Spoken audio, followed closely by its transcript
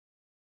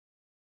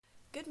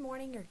Good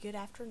morning or good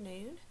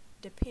afternoon,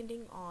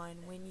 depending on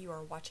when you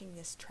are watching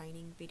this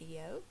training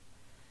video.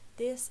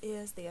 This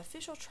is the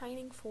official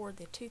training for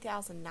the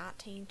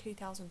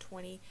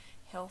 2019-2020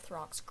 Health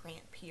Rocks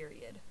grant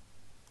period.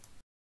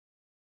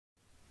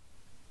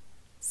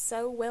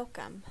 So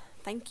welcome.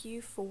 Thank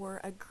you for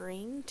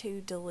agreeing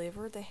to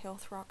deliver the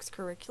Health Rocks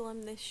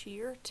curriculum this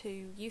year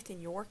to youth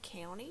in your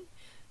county.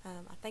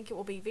 I think it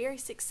will be very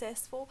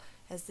successful,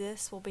 as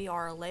this will be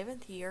our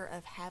 11th year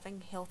of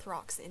having Health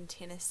Rocks in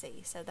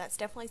Tennessee. So that's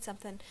definitely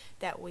something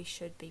that we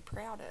should be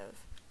proud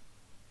of.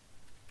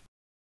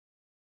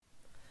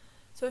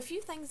 So a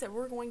few things that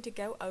we're going to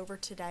go over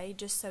today,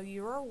 just so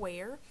you're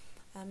aware,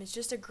 is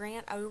just a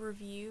grant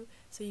overview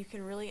so you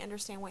can really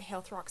understand what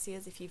Health Rocks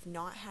is if you've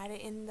not had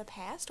it in the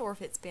past or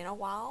if it's been a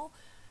while.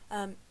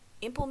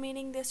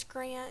 Implementing this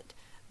grant,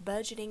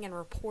 budgeting and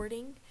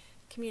reporting,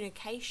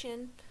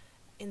 communication,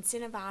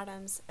 incentive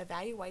items,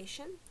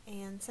 evaluation,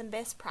 and some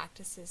best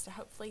practices to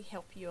hopefully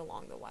help you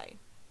along the way.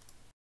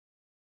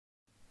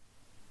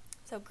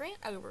 So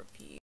grant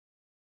overview.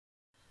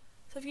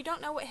 So if you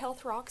don't know what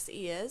Health Rocks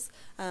is,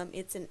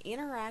 it's an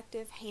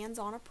interactive,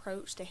 hands-on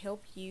approach to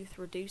help youth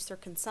reduce their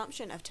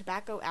consumption of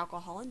tobacco,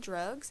 alcohol, and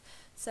drugs.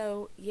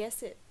 So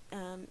yes, it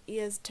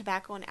is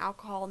tobacco and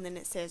alcohol, and then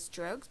it says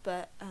drugs,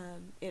 but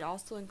it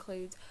also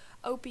includes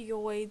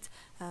opioids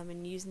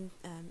and using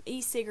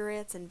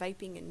e-cigarettes and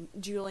vaping and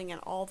juuling and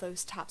all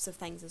those types of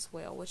things as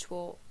well, which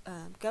we'll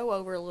go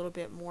over a little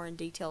bit more in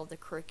detail of the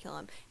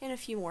curriculum in a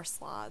few more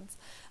slides.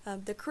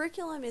 The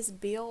curriculum is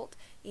built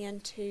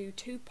into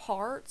two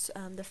parts.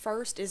 The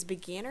first is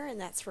beginner, and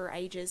that's for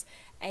ages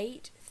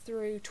 8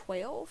 through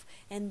 12,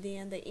 and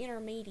then the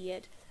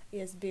intermediate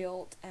is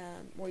built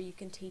where you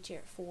can teach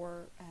it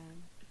for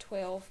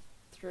 12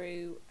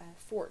 through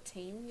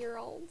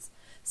 14-year-olds.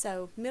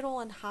 So middle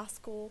and high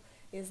school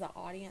is the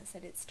audience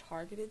that it's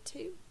targeted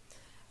to.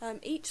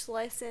 Each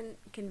lesson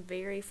can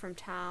vary from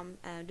time,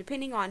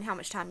 depending on how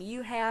much time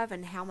you have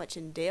and how much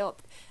in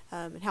depth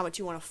and how much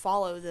you want to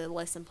follow the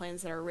lesson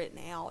plans that are written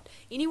out.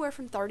 Anywhere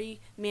from 30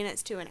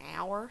 minutes to an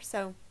hour.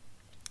 So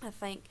I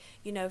think,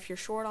 if you're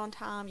short on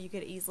time, you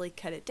could easily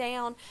cut it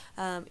down.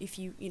 If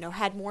you,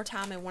 had more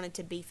time and wanted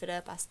to beef it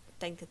up, I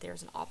think that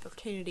there's an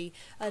opportunity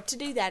to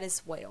do that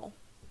as well.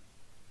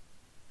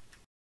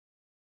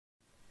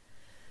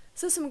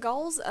 So some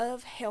goals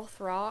of Health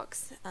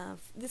Rocks,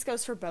 this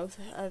goes for both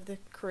of the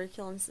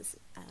curriculums,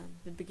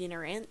 the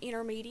beginner and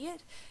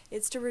intermediate.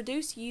 It's to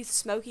reduce youth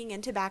smoking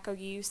and tobacco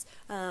use,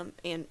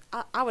 and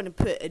I would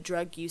put a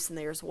drug use in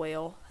there as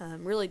well,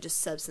 really just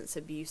substance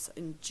abuse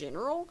in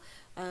general.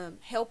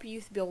 Help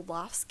youth build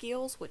life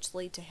skills which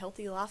lead to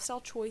healthy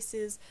lifestyle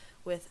choices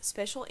with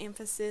special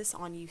emphasis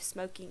on youth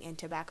smoking and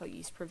tobacco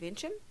use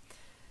prevention.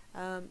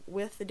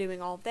 With the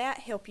doing all of that,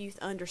 help youth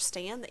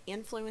understand the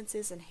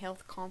influences and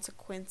health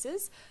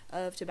consequences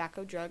of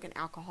tobacco, drug, and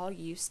alcohol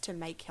use to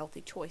make healthy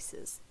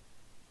choices.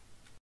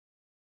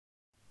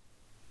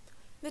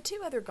 The two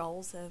other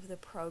goals of the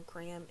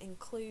program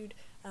include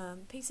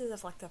pieces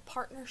of like the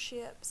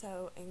partnership,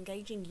 so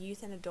engaging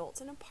youth and adults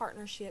in a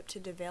partnership to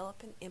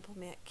develop and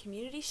implement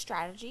community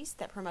strategies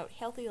that promote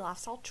healthy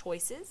lifestyle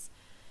choices.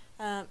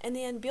 And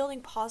then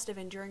building positive,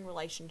 enduring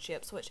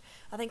relationships, which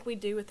I think we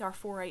do with our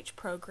 4-H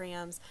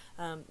programs,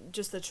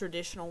 just the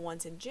traditional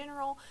ones in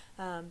general,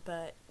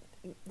 but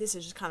this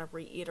is just kind of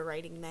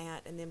reiterating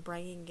that and then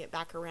bringing it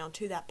back around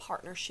to that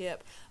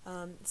partnership,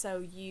 so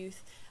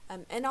youth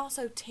and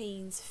also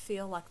teens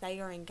feel like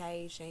they are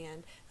engaged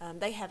and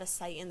they have a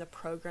say in the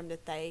program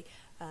that they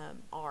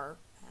are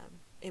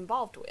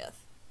involved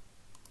with.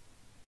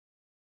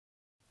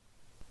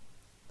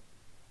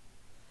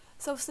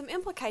 So some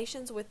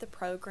implications with the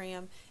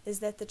program is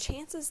that the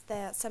chances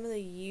that some of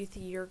the youth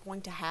you're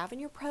going to have in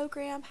your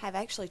program have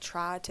actually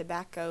tried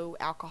tobacco,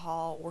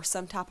 alcohol, or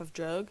some type of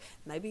drug,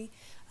 maybe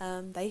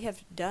they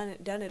have done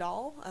it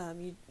all.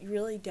 You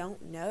really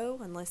don't know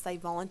unless they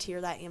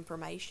volunteer that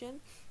information.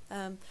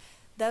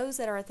 Those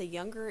that are at the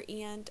younger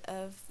end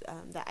of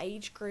the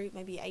age group,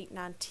 maybe 8,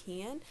 9,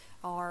 10,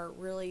 are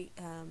really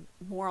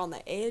more on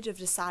the edge of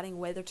deciding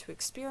whether to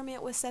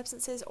experiment with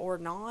substances or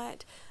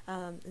not.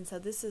 And so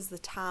this is the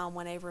time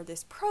whenever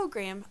this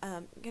program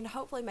can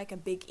hopefully make a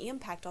big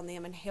impact on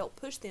them and help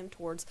push them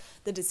towards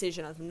the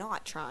decision of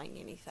not trying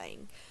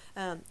anything.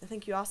 I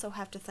think you also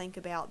have to think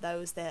about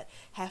those that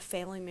have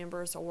family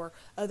members or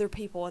other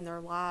people in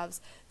their lives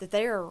that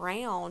they're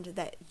around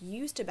that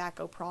use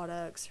tobacco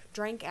products,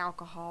 drink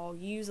alcohol,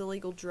 use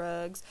illegal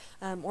drugs,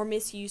 or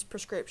misuse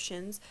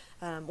prescriptions,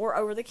 or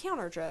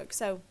over-the-counter drugs.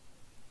 So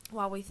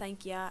while we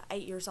think,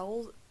 8 years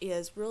old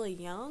is really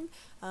young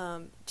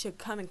to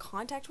come in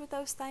contact with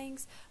those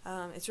things,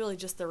 it's really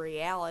just the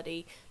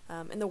reality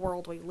in the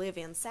world we live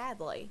in,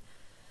 sadly.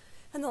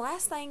 And the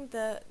last thing,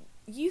 the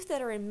youth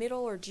that are in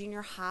middle or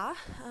junior high,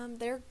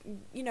 they're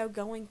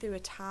going through a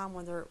time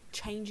when they're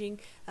changing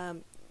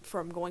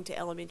from going to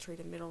elementary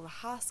to middle to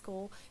high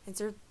school, and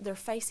so they're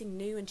facing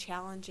new and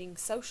challenging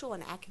social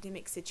and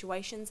academic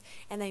situations,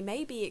 and they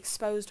may be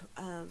exposed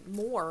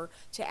more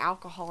to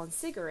alcohol and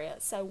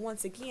cigarettes. So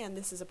once again,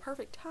 this is a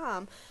perfect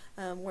time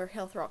where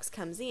Health Rocks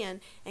comes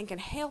in and can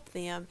help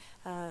them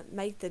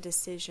make the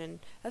decision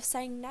of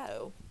saying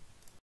no.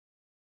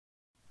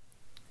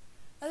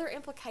 Other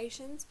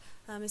implications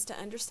is to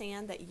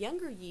understand that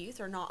younger youth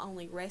are not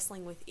only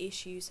wrestling with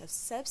issues of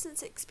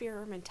substance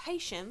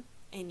experimentation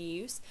and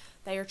use,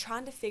 they are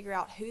trying to figure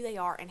out who they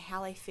are and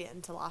how they fit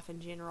into life in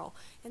general.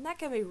 And that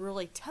can be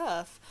really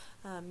tough,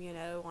 you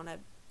know,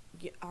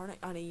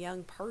 on a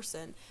young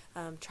person,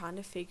 trying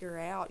to figure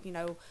out, you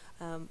know,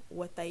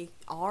 what they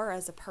are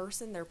as a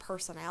person, their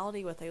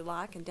personality, what they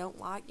like and don't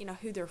like, you know,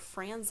 who their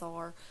friends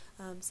are.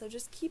 So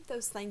just keep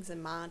those things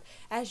in mind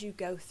as you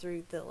go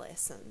through the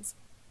lessons.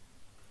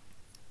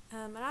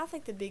 And I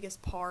think the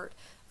biggest part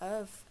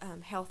of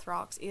Health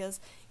Rocks is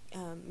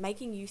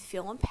making youth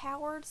feel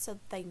empowered so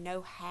that they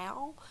know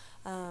how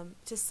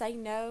to say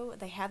no.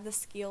 They have the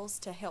skills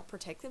to help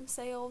protect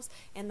themselves,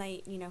 and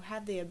they, you know,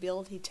 have the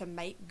ability to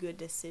make good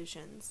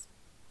decisions.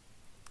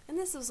 And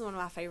this is one of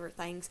my favorite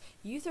things.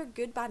 Youth are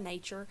good by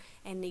nature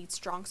and need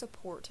strong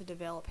support to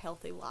develop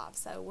healthy lives.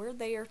 So we're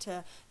there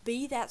to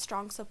be that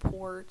strong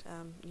support,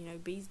 you know,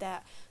 be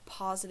that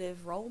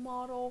positive role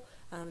model,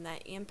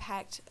 that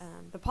impact,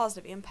 the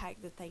positive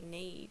impact that they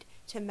need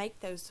to make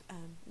those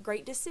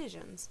great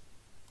decisions.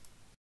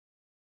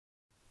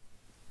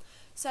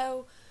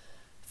 So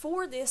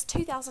for this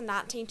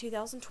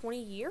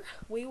 2019-2020 year,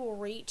 we will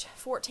reach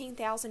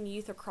 14,000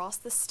 youth across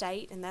the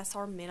state, and that's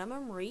our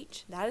minimum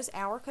reach. That is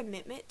our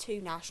commitment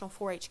to National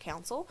 4-H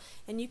Council,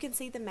 and you can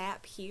see the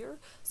map here.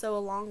 So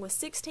along with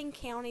 16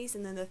 counties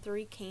and then the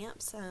 3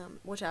 camps,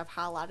 which I've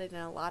highlighted in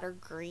a lighter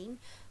green,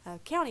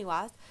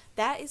 county-wise,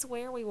 that is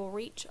where we will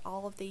reach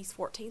all of these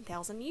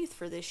 14,000 youth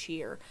for this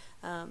year,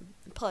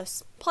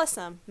 plus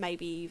some,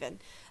 maybe even.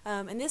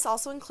 And this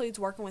also includes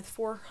working with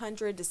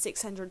 400 to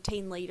 600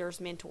 teen leaders,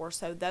 mentors,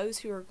 so those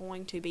who are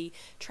going to be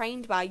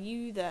trained by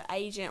you, the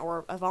agent,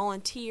 or a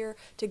volunteer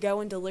to go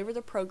and deliver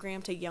the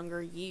program to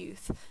younger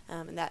youth,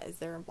 and that is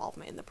their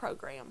involvement in the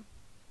program.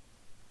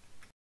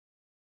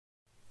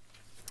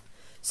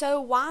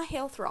 So why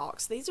Health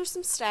Rocks? These are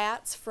some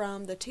stats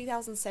from the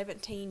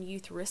 2017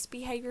 Youth Risk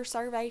Behavior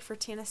Survey for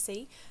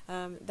Tennessee.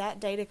 That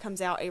data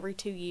comes out every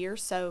 2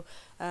 years, so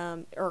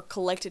or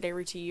collected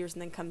every 2 years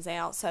and then comes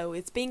out. So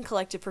it's being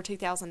collected for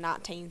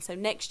 2019. So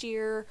next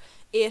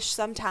year-ish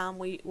sometime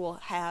we will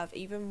have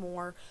even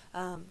more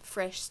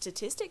fresh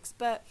statistics.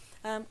 But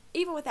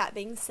even with that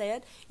being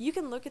said, you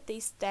can look at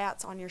these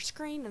stats on your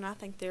screen, and I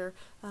think they're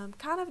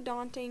kind of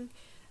daunting.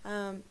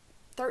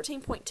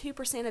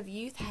 13.2% of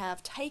youth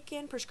have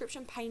taken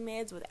prescription pain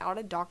meds without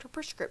a doctor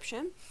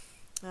prescription.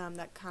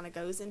 That kind of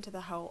goes into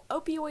the whole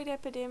opioid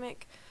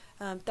epidemic.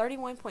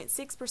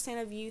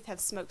 31.6% of youth have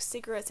smoked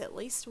cigarettes at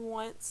least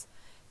once.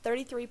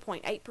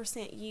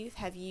 33.8% youth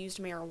have used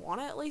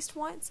marijuana at least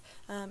once.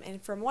 And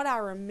from what I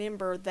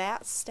remember,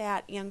 that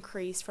stat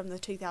increased from the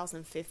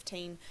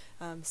 2015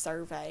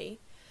 survey.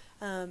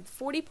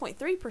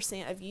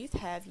 40.3% of youth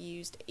have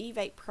used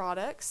e-vape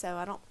products, so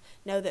I don't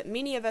know that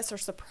many of us are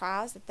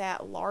surprised at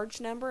that large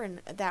number,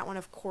 and that one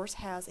of course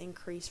has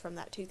increased from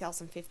that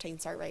 2015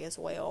 survey as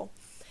well.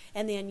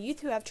 And then youth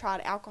who have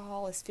tried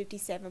alcohol is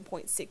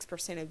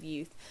 57.6% of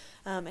youth.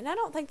 And I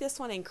don't think this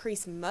one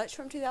increased much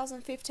from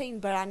 2015,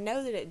 but I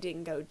know that it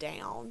didn't go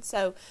down.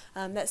 So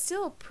that's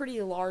still a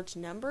pretty large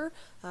number.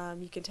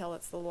 You can tell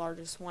it's the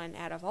largest one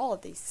out of all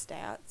of these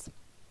stats.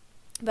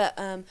 But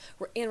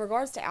in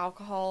regards to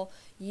alcohol,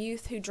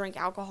 youth who drink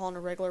alcohol on a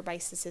regular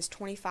basis is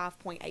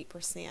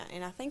 25.8%.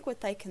 And I think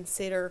what they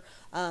consider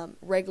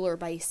regular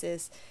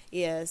basis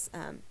is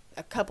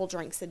a couple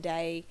drinks a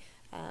day.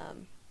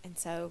 And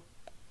so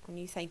when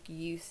you think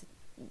youth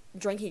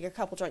drinking a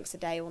couple drinks a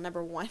day, well,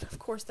 number one, of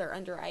course, they're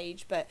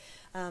underage. But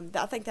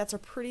I think that's a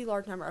pretty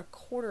large number. A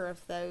quarter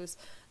of those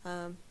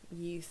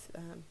youth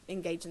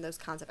engage in those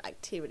kinds of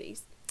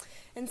activities.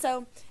 And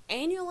so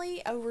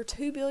annually, over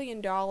 $2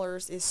 billion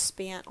is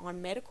spent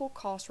on medical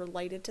costs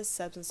related to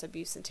substance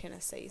abuse in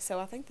Tennessee. So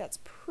I think that's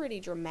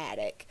pretty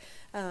dramatic.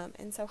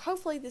 And so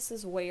hopefully this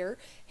is where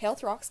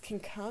Health Rocks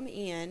can come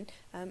in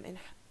and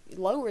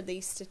lower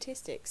these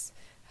statistics,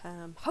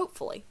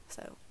 hopefully.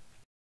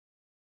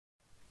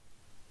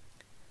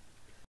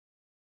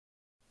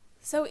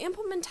 So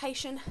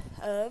implementation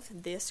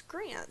of this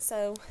grant.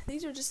 So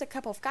these are just a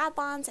couple of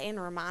guidelines and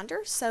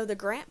reminders. So the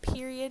grant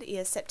period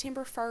is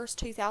September 1st,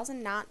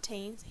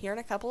 2019, here in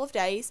a couple of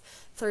days,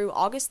 through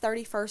August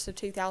 31st of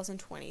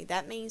 2020.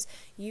 That means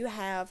you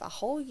have a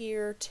whole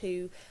year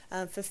to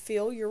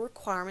fulfill your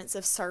requirements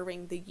of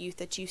serving the youth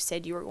that you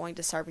said you were going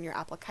to serve in your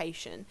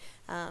application.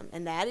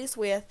 And that is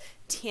with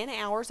 10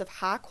 hours of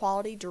high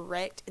quality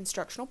direct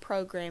instructional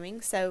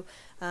programming. So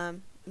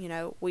you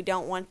know, we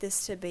don't want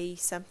this to be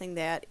something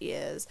that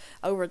is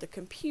over the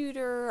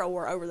computer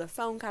or over the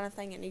phone kind of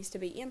thing. It needs to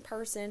be in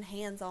person,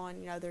 hands-on,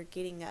 you know, they're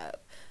getting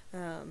up,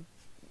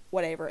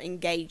 whatever,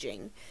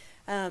 engaging.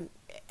 Have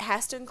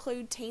has to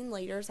include teen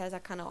leaders, as I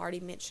kind of already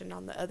mentioned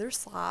on the other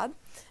slide,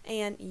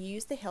 and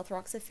use the Health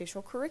Rocks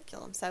official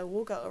curriculum. So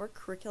we'll go over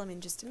curriculum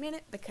in just a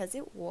minute because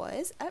it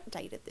was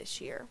updated this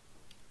year.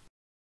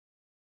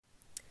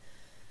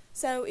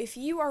 So if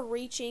you are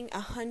reaching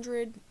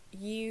 100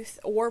 youth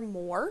or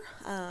more,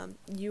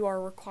 you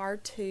are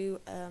required to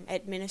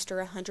administer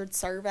 100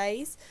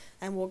 surveys,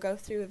 and we'll go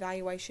through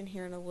evaluation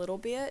here in a little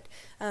bit.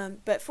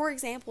 But for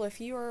example, if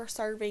you are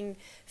serving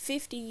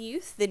 50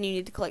 youth, then you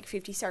need to collect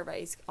 50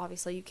 surveys.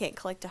 Obviously, you can't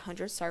collect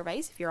 100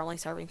 surveys if you're only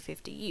serving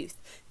 50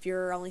 youth. If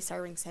you're only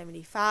serving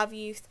 75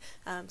 youth,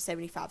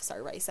 75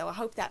 surveys. So I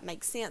hope that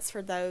makes sense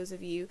for those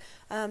of you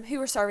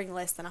who are serving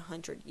less than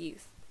 100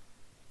 youth.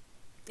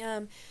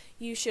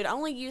 You should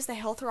only use the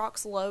Health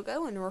Rocks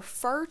logo and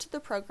refer to the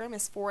program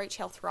as 4-H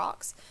Health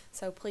Rocks.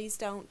 So please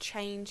don't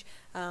change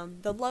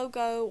the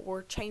logo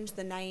or change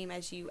the name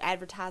as you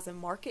advertise and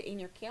market in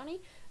your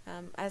county.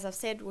 As I've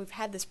said, we've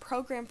had this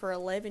program for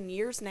 11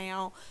 years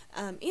now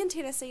in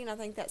Tennessee, and I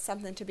think that's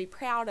something to be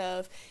proud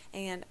of.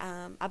 And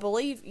I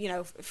believe,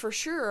 for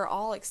sure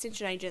all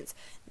extension agents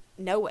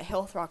know what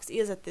Health Rocks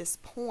is at this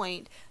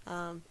point,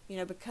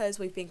 because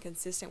we've been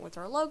consistent with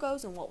our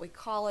logos and what we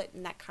call it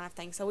and that kind of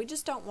thing. So we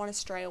just don't want to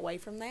stray away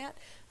from that.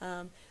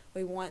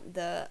 We want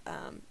the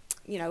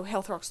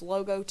Health Rocks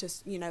logo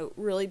to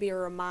really be a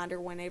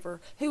reminder whenever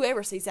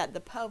whoever sees that,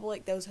 the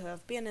public, those who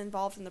have been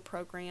involved in the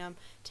program,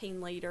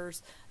 team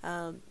leaders,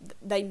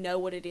 they know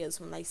what it is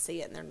when they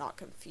see it and they're not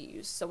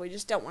confused. So we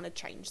just don't want to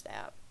change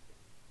that.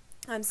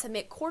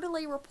 Submit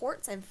quarterly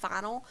reports and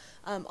final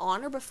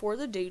on or before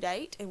the due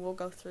date, and we'll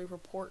go through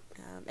report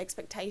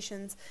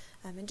expectations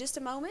in just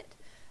a moment.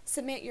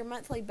 Submit your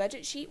monthly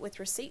budget sheet with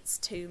receipts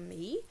to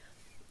me,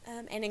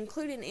 and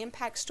include an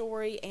impact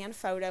story and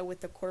photo with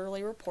the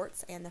quarterly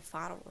reports and the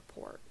final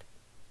report.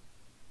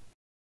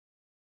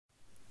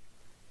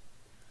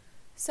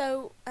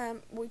 So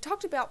we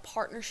talked about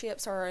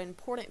partnerships are an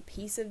important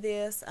piece of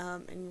this,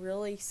 and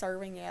really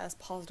serving as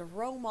positive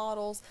role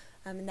models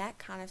and that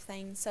kind of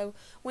thing. So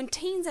when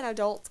teens and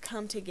adults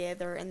come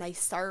together and they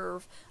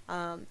serve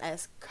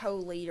as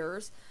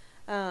co-leaders,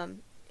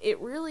 it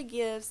really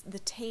gives the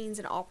teens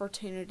an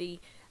opportunity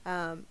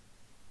to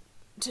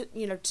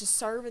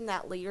serve in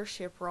that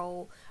leadership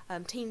role.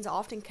 Teens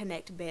often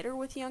connect better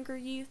with younger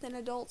youth than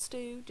adults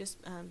do. Just,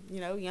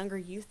 younger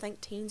youth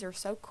think teens are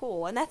so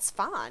cool, and that's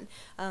fine.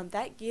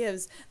 That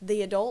gives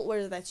the adult,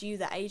 whether that's you,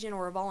 the agent,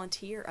 or a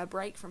volunteer, a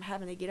break from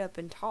having to get up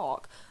and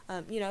talk.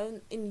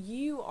 And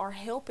you are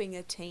helping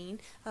a teen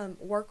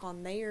work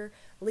on their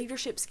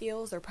leadership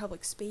skills, their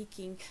public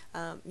speaking,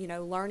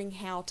 learning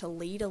how to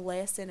lead a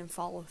lesson and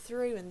follow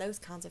through and those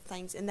kinds of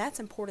things. And that's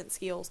important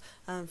skills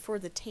for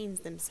the teens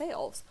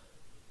themselves.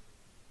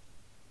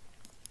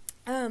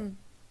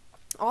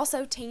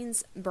 Also,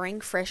 teens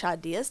bring fresh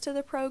ideas to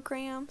the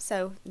program,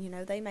 so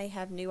they may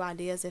have new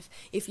ideas.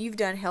 If you've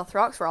done Health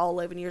Rocks for all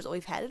 11 years that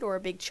we've had it, or a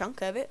big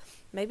chunk of it,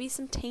 maybe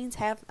some teens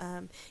have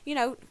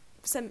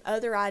some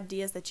other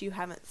ideas that you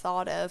haven't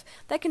thought of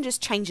that can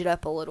just change it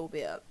up a little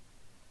bit.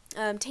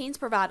 Teens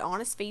provide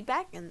honest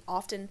feedback, and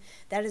often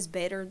that is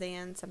better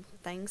than some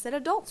things that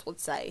adults would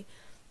say.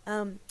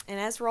 And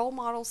as role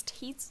models,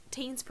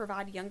 teens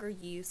provide younger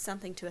youth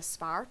something to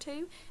aspire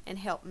to and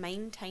help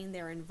maintain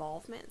their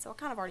involvement. So I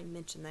kind of already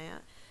mentioned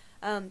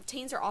that.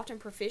 Teens are often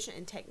proficient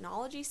in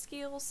technology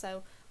skills,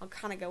 so I'll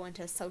kind of go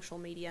into social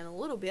media in a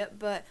little bit,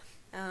 but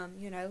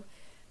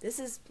this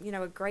is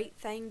a great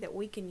thing that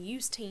we can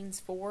use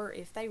teens for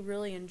if they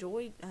really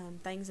enjoy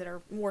things that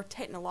are more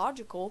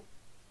technological.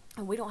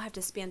 And we don't have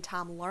to spend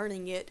time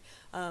learning it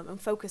and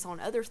focus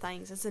on other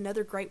things. It's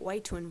another great way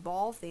to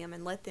involve them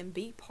and let them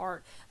be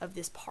part of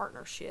this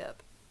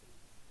partnership.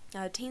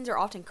 Teens are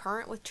often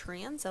current with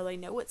trends, so they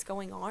know what's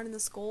going on in the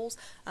schools.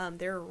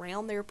 They're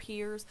around their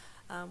peers,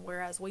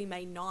 whereas we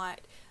may not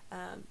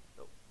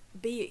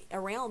be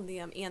around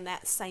them in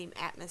that same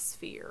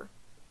atmosphere.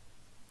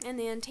 And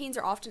then teens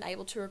are often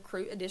able to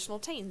recruit additional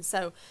teens.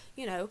 So,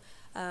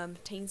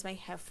 teens may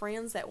have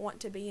friends that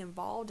want to be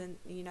involved, and,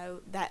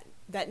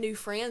 that new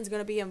friend's going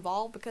to be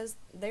involved because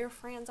their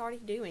friend's already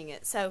doing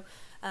it. So,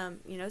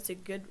 it's a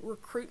good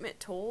recruitment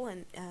tool,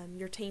 and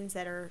your teens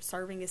that are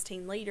serving as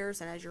teen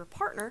leaders and as your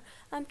partner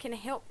can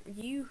help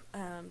you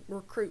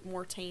recruit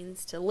more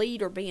teens to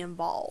lead or be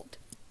involved.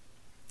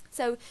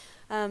 So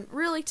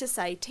really to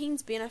say,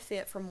 teens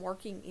benefit from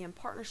working in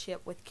partnership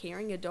with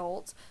caring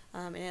adults,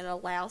 and it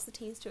allows the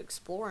teens to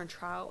explore and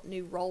try out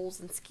new roles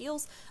and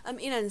skills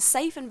in a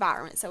safe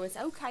environment. So it's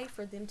okay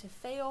for them to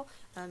fail.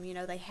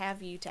 They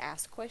have you to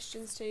ask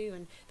questions to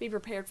and be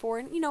prepared for,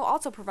 and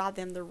also provide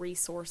them the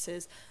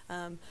resources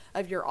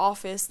of your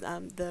office,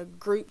 the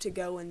group to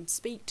go and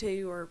speak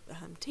to or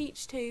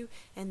teach to,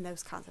 and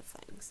those kinds of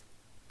things.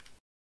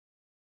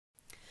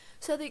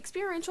 So the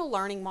experiential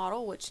learning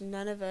model, which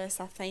none of us,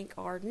 I think,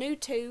 are new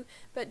to,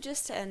 but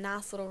just a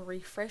nice little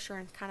refresher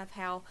and kind of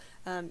how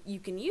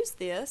you can use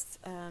this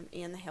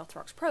in the Health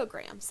Rocks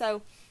program.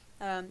 So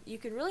you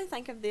can really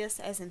think of this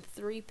as in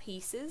three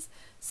pieces.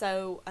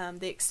 So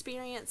the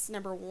experience,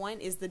 number one,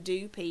 is the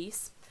do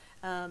piece.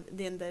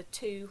 Then the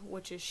 2,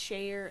 which is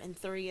share, and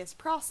 3 is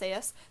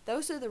process.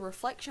 Those are the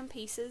reflection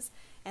pieces.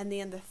 And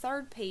then the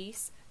third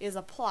piece is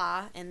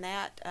apply, and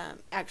that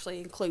actually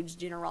includes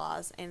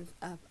generalize and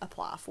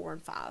apply 4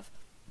 and 5.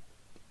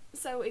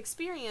 So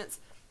experience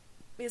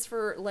is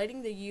for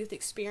letting the youth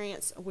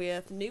experience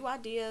with new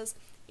ideas,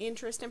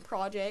 interest in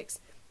projects,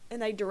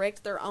 and they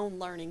direct their own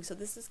learning. So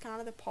this is kind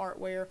of the part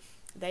where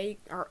they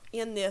are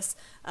in this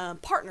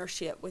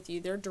partnership with you.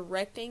 They're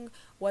directing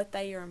what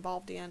they are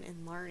involved in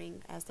and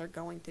learning as they're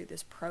going through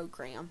this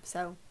program.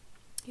 So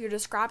you're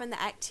describing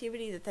the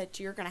activity that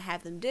you're going to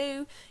have them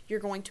do. You're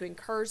going to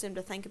encourage them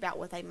to think about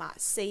what they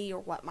might see or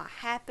what might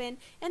happen,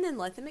 and then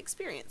let them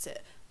experience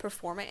it,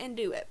 perform it, and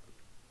do it.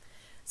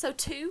 So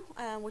 2,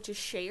 which is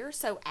share.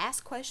 So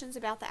ask questions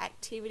about the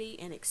activity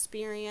and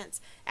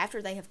experience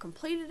after they have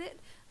completed it.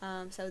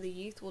 So the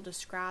youth will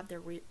describe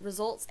their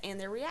results and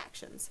their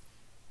reactions.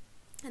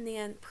 And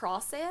then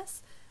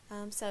process.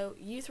 So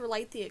youth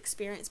relate the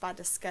experience by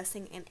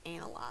discussing and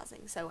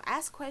analyzing. So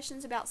ask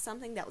questions about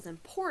something that was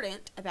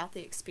important about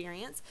the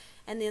experience,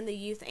 and then the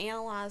youth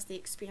analyze the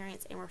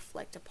experience and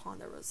reflect upon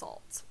the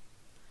results.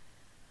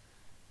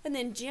 And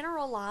then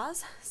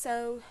generalize.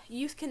 So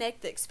youth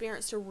connect the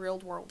experience to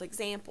real-world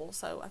examples.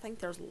 So I think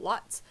there's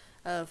lots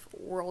of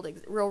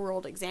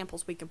real-world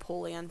examples we can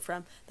pull in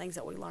from things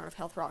that we learn of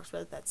Health Rocks,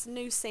 whether that's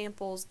news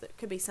samples, that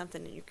could be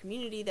something in your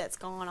community that's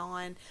gone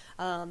on.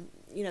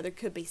 There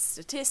could be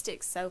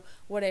statistics, so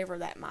whatever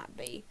that might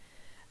be.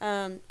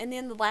 And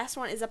then the last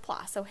one is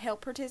apply. So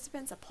help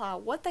participants apply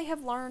what they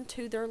have learned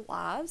to their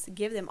lives,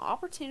 give them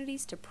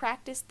opportunities to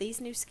practice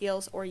these new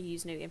skills or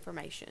use new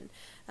information.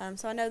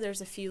 So I know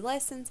there's a few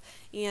lessons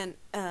in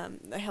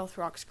the Health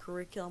Rocks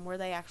curriculum where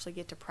they actually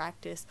get to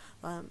practice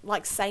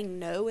like saying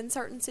no in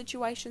certain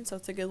situations. So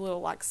it's a good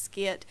little like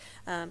skit,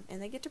 and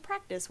they get to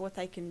practice what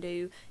they can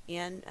do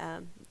in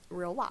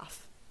real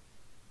life.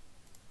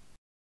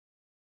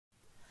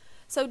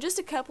 So just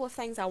a couple of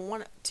things I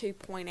want to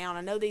point out.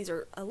 I know these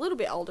are a little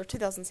bit older,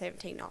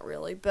 2017, not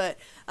really, but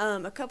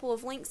a couple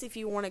of links if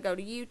you want to go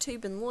to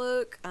YouTube and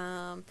look.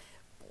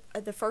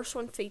 The first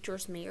one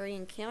features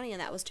Marion County, and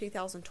that was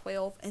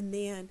 2012, and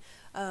then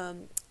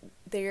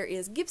there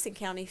is Gibson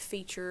County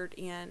featured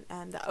in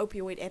the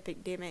opioid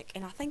epidemic,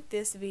 and I think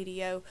this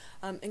video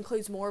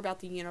includes more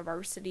about the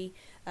university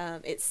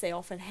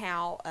itself and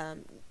how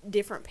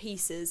different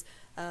pieces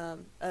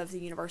of the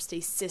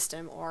university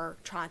system are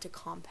trying to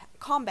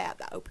combat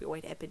the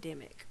opioid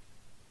epidemic.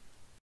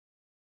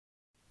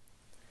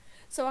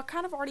 So I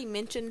kind of already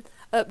mentioned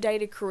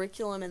updated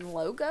curriculum and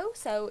logo.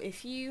 So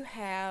if you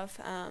have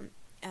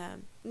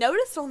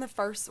noticed on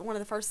one of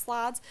the first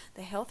slides,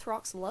 the Health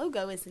Rocks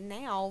logo is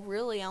now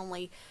really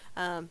only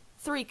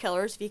 3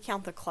 colors if you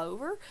count the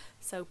clover.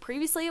 So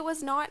previously it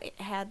was not. It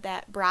had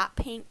that bright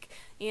pink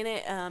in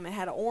it. It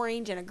had an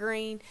orange and a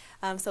green.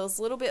 So it's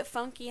a little bit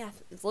funky.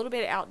 It's a little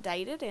bit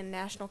outdated, and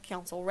National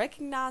Council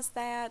recognized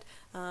that.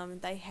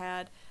 They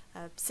had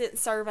sent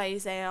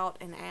surveys out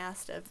and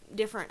asked of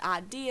different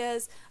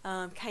ideas,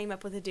 came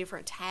up with a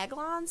different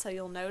tagline. So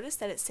you'll notice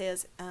that it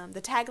says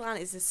the tagline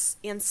is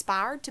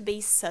inspired to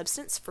be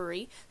substance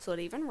free, so it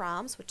even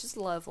rhymes, which is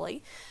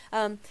lovely.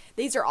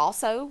 These are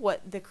also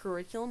what the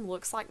curriculum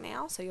looks like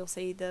now. So you'll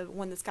see the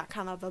one that's got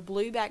kind of a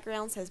blue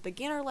background says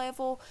beginner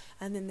level,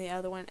 and then the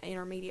other one,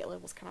 intermediate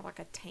level, is kind of like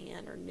a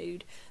tan or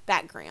nude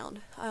background.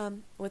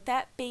 With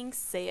that being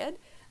said,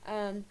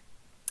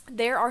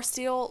 there are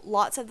still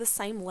lots of the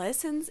same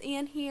lessons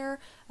in here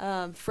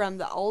from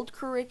the old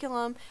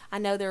curriculum. I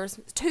know there's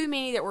too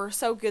many that were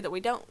so good that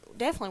we don't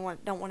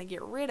want to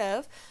get rid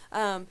of.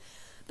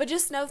 But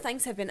just know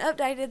things have been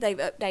updated. They've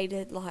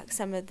updated like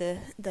some of the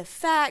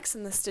facts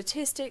and the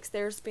statistics.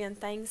 There's been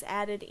things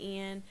added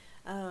in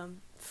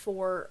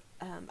for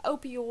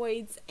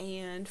opioids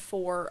and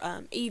for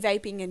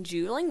e-vaping and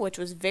juuling, which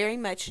was very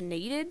much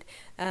needed.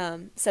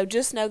 So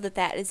just know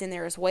that is in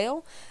there as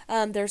well.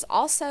 There's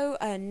also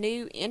a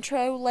new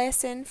intro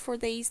lesson for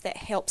these that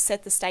helps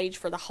set the stage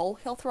for the whole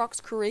Health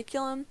Rocks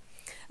curriculum.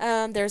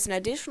 There's an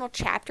additional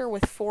chapter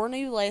with 4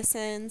 new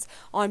lessons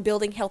on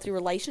building healthy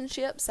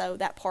relationships, so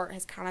that part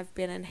has kind of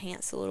been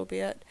enhanced a little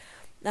bit.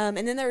 And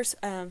then there's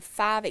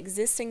 5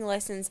 existing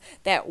lessons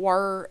that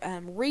were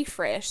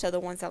refreshed, so the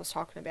ones I was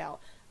talking about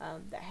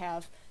that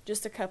have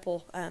just a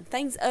couple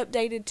things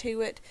updated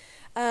to it.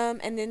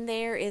 And then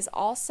there is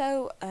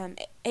also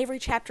every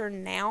chapter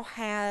now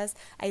has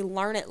a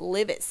Learn It,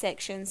 Live It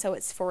section, so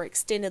it's for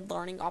extended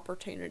learning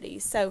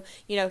opportunities. So,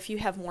 if you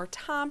have more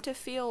time to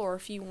fill, or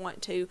if you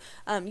want to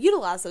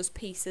utilize those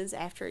pieces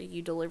after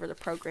you deliver the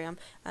program,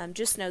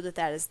 just know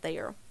that is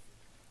there.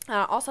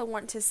 I also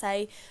want to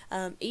say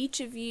each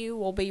of you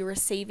will be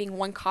receiving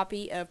 1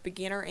 copy of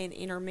Beginner and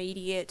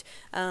Intermediate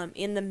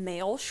in the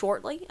mail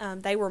shortly.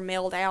 They were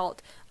mailed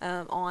out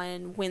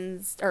on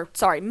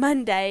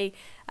Monday,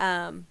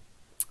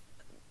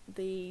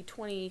 the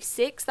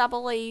 26th, I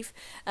believe,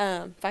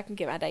 if I can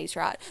get my days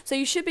right. So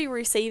you should be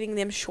receiving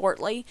them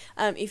shortly.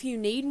 If you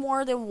need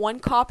more than one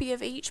copy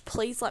of each,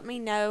 please let me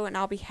know, and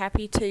I'll be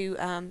happy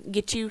to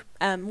get you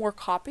more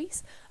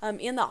copies.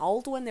 In the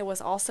old one, there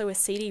was also a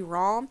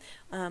CD-ROM.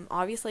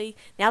 Obviously,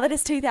 now that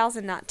it's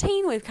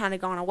 2019, we've kind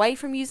of gone away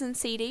from using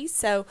CDs.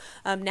 So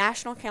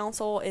National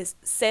Council is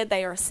said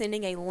they are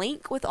sending a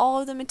link with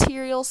all of the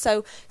materials.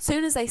 So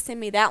soon as they send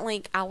me that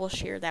link, I will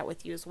share that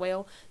with you as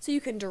well, so you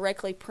can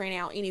directly print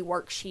out any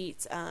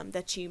worksheets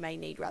that you may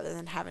need rather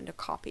than having to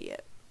copy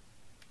it.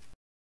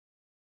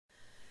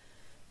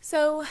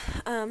 So,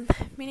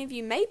 many of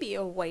you may be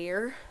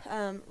aware,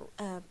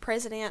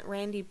 President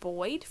Randy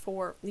Boyd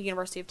for the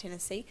University of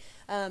Tennessee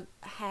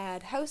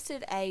had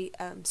hosted a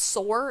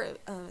SOAR,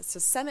 it's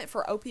a Summit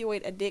for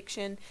Opioid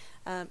Addiction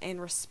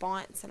and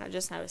Response, and I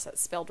just noticed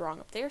that's spelled wrong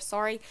up there,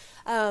 sorry,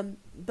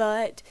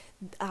 but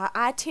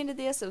I attended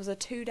this. It was a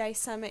 2-day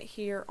summit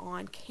here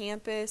on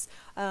campus,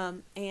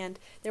 and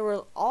there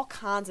were all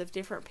kinds of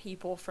different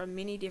people from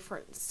many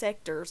different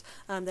sectors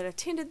that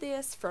attended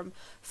this, from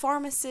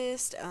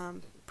pharmacists,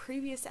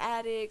 previous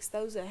addicts,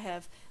 those that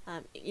have,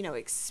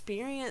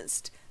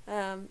 experienced,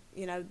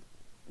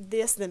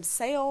 this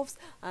themselves,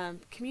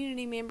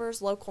 community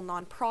members, local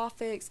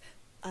nonprofits,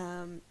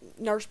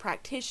 nurse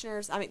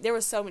practitioners. I mean, there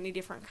was so many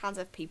different kinds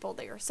of people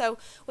there. So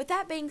with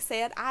that being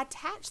said, I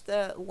attached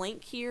the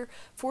link here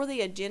for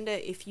the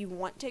agenda if you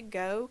want to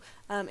go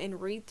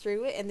and read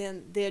through it. And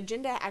then the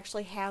agenda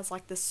actually has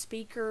like the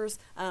speakers,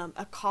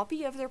 a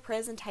copy of their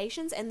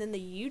presentations, and then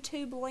the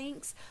YouTube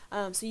links,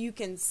 so you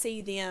can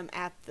see them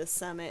at the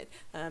summit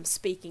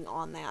speaking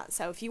on that.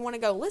 So if you want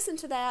to go listen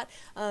to that,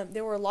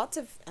 there were lots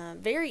of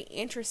very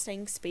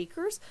interesting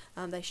speakers.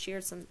 They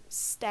shared some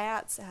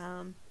stats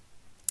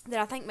that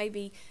I think may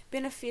be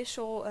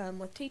beneficial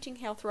with teaching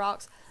Health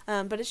Rocks,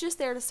 but it's just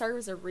there to serve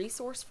as a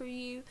resource for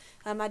you.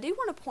 I do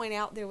want to point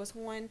out there was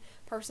one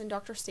person,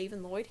 Dr.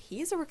 Stephen Lloyd. He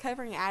is a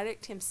recovering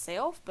addict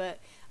himself, but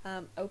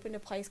opened a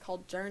place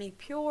called Journey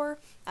Pure,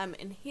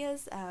 and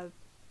his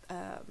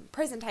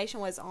presentation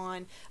was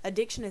on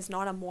addiction is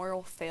not a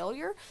moral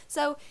failure.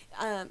 So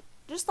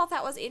just thought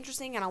that was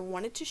interesting, and I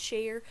wanted to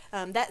share.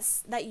 That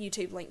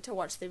YouTube link to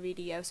watch the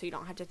video, so you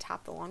don't have to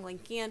type the long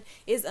link in,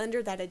 is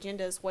under that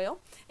agenda as well.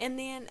 And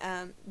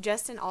then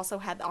Justin also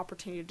had the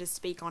opportunity to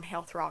speak on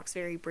Health Rocks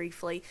very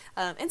briefly,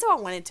 and so I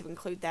wanted to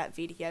include that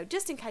video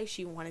just in case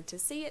you wanted to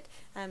see it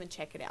and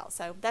check it out.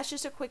 So that's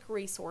just a quick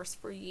resource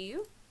for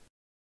you.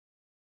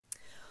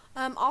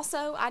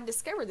 Also, I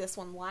discovered this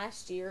one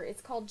last year. It's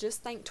called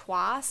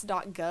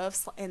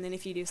justthinktwice.gov, and then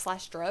if you do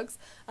 /drugs,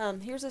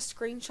 here's a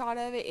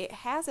screenshot of it. It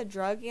has a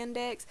drug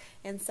index,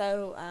 and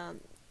so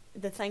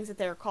the things that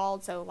they're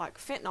called, so like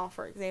fentanyl,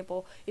 for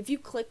example, if you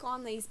click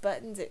on these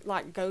buttons, it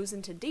like goes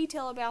into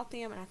detail about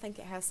them, and I think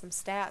it has some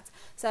stats.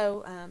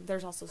 So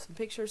there's also some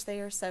pictures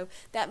there, so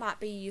that might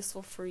be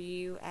useful for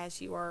you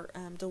as you are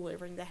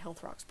delivering the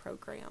Health Rocks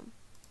program.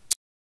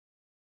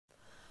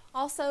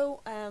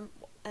 Also,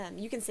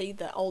 you can see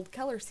the old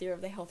colors here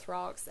of the Health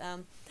Rocks.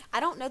 I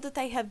don't know that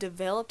they have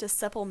developed a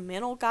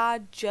supplemental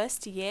guide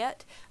just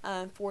yet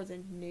for the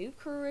new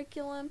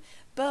curriculum,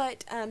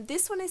 but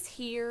this one is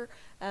here.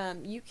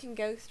 You can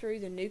go through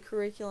the new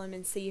curriculum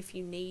and see if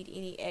you need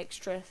any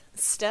extra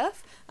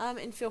stuff,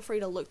 and feel free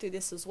to look through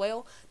this as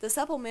well. The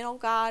supplemental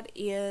guide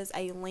is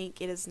a link.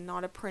 It is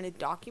not a printed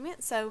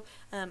document, so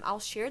I'll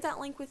share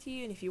that link with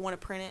you, and if you want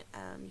to print it,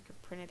 you can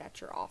print it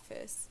at your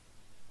office.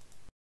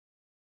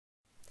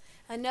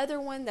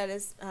 Another one that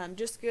is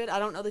just good, I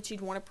don't know that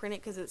you'd want to print it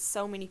because it's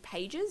so many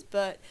pages,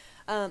 but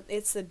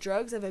it's the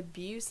Drugs of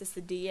Abuse. It's the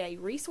DA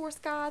Resource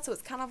Guide, so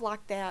it's kind of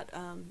like that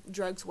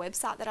drugs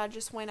website that I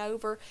just went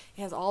over.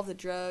 It has all the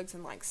drugs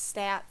and like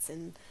stats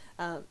and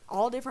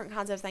all different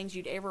kinds of things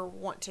you'd ever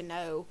want to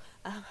know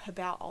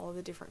about all of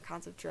the different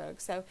kinds of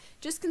drugs. So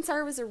just can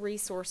serve as a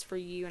resource for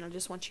you, and I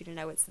just want you to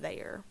know it's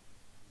there.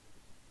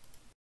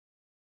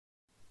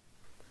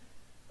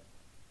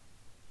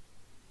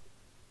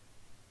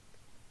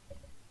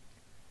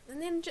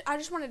 And then I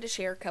just wanted to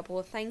share a couple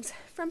of things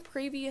from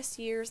previous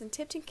years in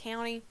Tipton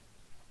County.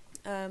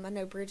 I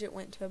know Bridget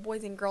went to a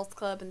Boys and Girls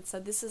Club, and so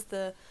this is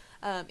the,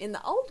 in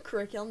the old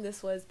curriculum,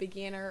 this was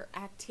Beginner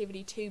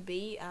Activity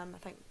 2B, I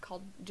think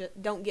called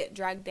Don't Get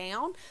Dragged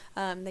Down.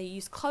 They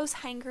use clothes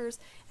hangers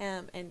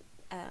and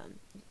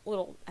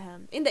little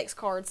index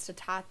cards to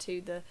tie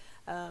to the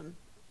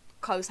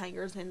clothes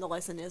hangers, and the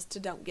lesson is to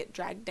don't get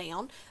dragged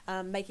down,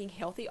 making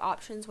healthy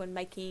options when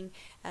making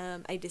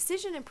a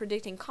decision and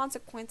predicting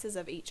consequences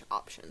of each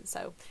option.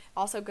 So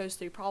also goes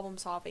through problem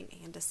solving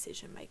and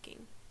decision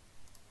making.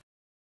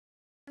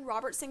 In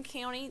Robertson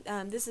County,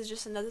 this is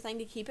just another thing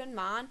to keep in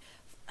mind.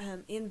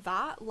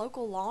 Invite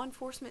local law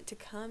enforcement to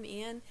come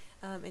in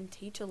and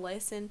teach a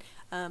lesson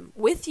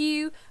with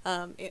you.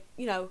 Not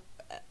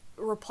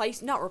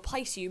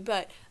replace you,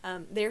 but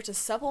there to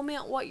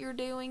supplement what you're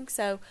doing.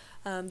 So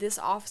this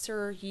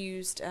officer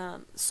used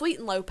sweet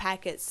and low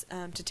packets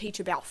to teach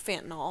about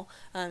fentanyl.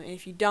 And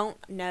if you don't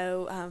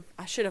know,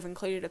 I should have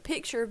included a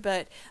picture,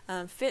 but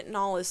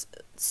fentanyl is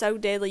so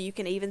deadly you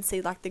can even see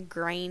like the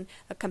grain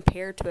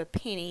compared to a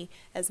penny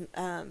as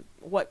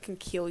what can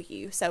kill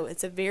you. So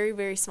it's a very,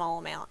 very small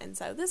amount. And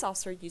so this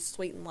officer used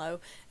sweet and low,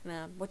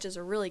 which is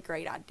a really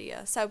great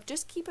idea. So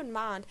just keep in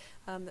mind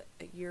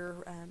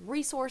your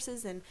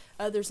resources and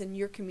others in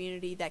your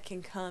community that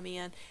can come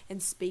in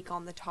and speak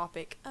on the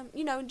topic, and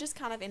just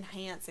kind of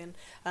enhance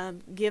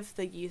and give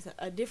the youth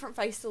a different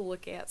face to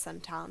look at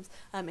sometimes,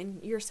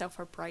 and yourself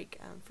a break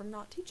from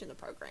not teaching the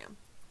program.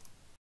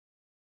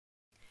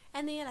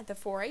 And then at the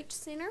 4-H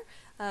Center,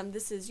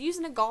 this is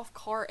using a golf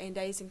cart and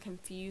dazed and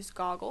confused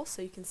goggles,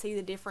 so you can see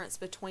the difference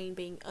between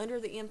being under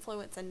the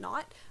influence and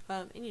not,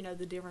 and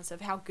the difference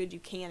of how good you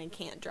can and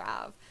can't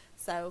drive.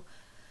 So,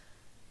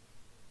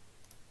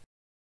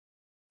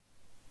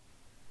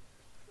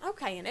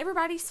 okay, and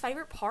everybody's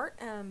favorite part,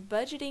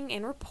 budgeting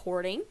and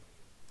reporting.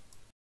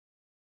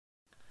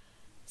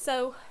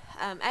 So,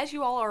 as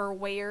you all are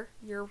aware,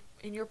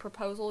 in your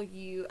proposal,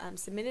 you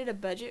submitted a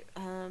budget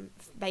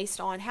based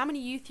on how many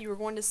youth you were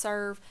going to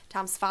serve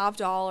times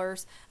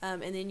 $5,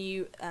 and then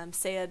you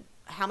said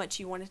how much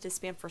you wanted to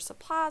spend for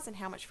supplies and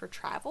how much for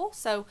travel.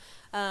 So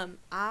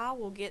I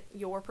will get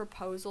your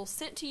proposal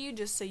sent to you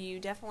just so you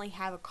definitely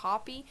have a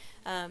copy.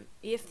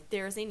 If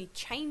there's any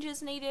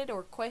changes needed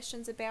or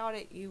questions about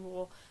it, you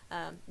will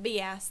be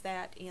asked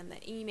that in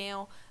the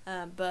email,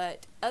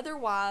 but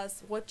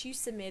otherwise what you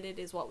submitted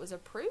is what was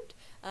approved,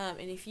 and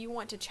if you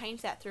want to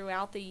change that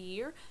throughout the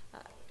year,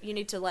 you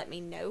need to let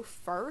me know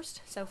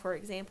first. So for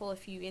example,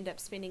 if you end up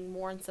spending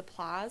more on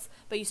supplies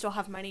but you still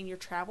have money in your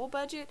travel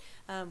budget,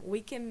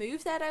 we can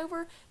move that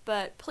over,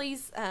 but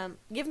please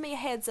give me a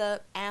heads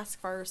up, ask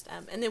first,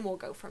 and then we'll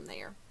go from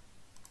there.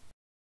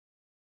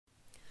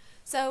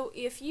 So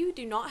if you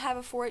do not have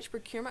a 4-H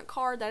procurement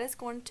card, that is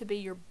going to be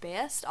your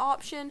best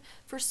option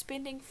for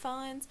spending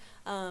funds.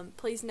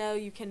 Please know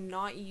you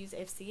cannot use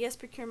FCS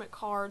procurement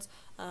cards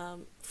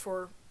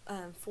for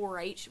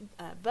 4-H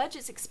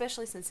budgets,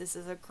 especially since this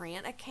is a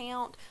grant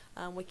account.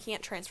 We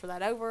can't transfer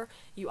that over.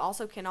 You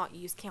also cannot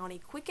use county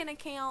Quicken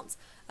accounts.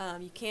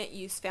 You can't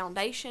use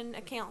foundation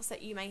accounts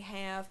that you may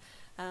have.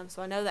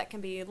 So I know that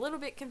can be a little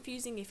bit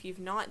confusing if you've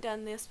not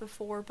done this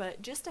before,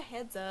 but just a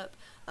heads up,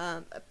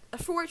 a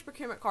 4-H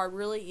procurement card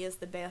really is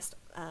the best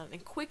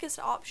and quickest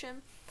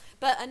option.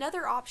 But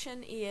another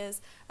option is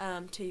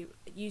to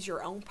use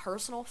your own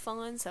personal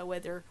funds, so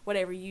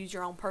whatever you use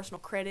your own personal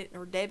credit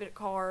or debit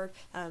card,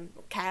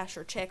 cash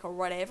or check or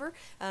whatever,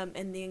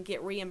 and then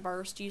get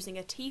reimbursed using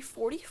a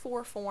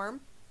T44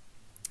 form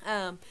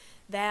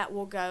that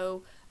will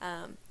go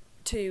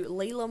to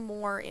Leela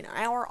Moore in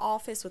our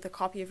office with a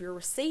copy of your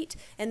receipt,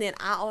 and then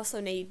I also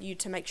need you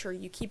to make sure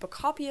you keep a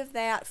copy of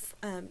that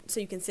so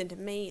you can send to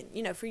me,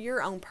 for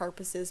your own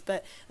purposes,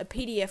 but a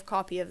PDF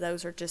copy of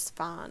those are just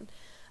fine.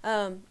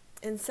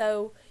 And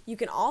so you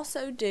can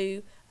also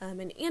do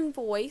an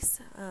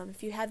invoice.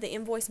 If you have the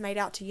invoice made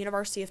out to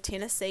University of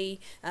Tennessee,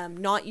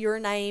 not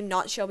your name,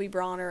 not Shelby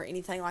Bronner, or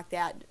anything like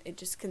that. It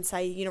just can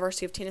say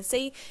University of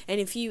Tennessee.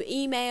 And if you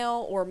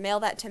email or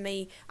mail that to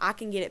me, I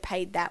can get it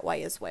paid that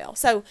way as well.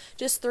 So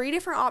just 3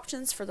 different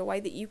options for the way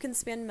that you can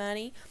spend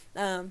money.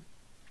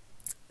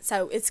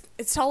 So it's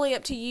totally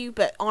up to you,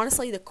 but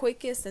honestly the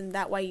quickest, and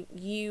that way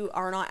you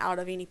are not out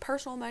of any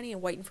personal money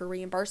and waiting for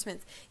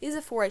reimbursements, is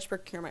a 4-H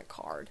procurement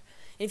card.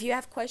 If you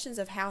have questions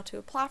of how to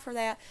apply for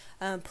that,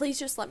 please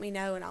just let me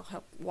know and I'll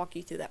help walk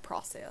you through that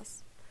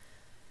process.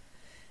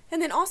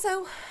 And then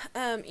also,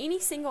 any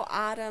single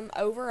item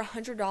over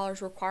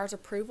 $100 requires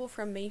approval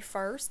from me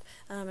first.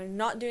 I'm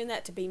not doing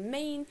that to be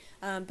mean,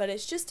 but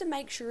it's just to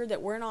make sure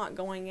that we're not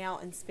going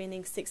out and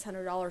spending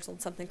 $600 on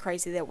something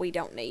crazy that we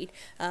don't need.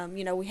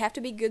 We have to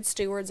be good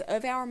stewards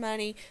of our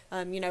money.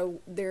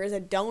 There is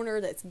a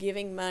donor that's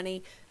giving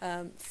money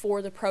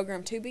for the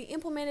program to be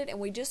implemented,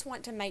 and we just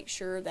want to make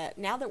sure that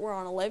now that we're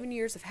on 11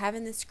 years of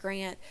having this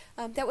grant,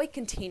 that we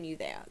continue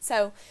that.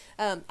 So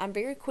I'm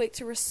very quick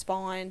to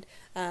respond.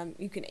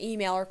 You can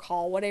email or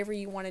call, whatever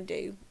you want to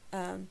do.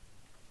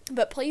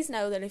 But please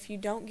know that if you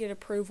don't get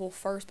approval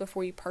first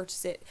before you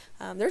purchase it,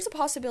 there's a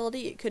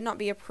possibility it could not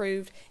be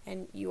approved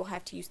and you will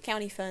have to use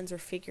county funds or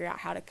figure out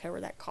how to cover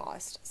that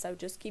cost. So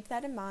just keep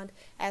that in mind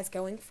as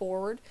going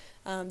forward.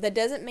 That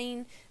doesn't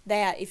mean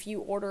that if you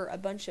order a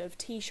bunch of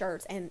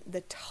t-shirts and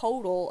the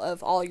total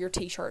of all your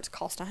t-shirts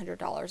cost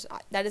 $100,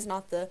 that is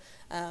not the,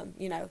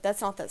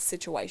 that's not the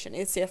situation.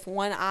 It's if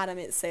one item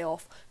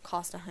itself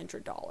costs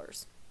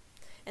 $100.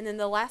 And then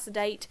the last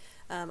date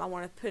I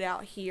want to put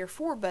out here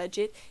for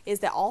budget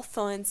is that all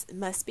funds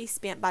must be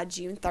spent by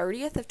June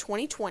 30th of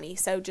 2020.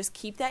 So just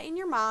keep that in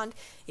your mind.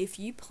 If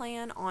you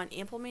plan on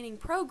implementing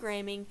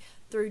programming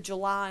through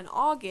July and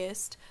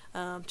August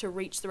to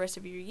reach the rest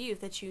of your youth,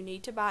 that you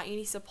need to buy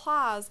any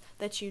supplies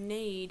that you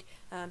need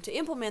to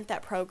implement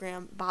that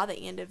program by the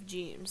end of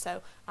June.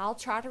 So I'll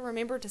try to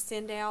remember to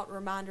send out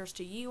reminders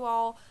to you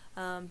all,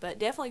 but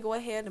definitely go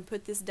ahead and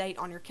put this date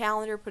on your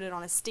calendar, put it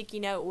on a sticky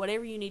note,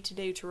 whatever you need to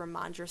do to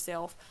remind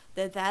yourself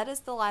that that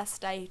is the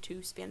last day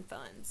to spend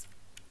funds.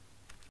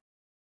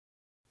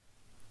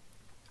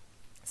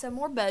 So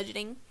more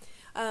budgeting.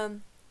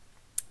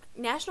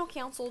 National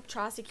Council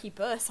tries to keep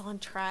us on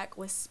track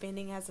with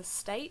spending as a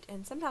state,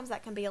 and sometimes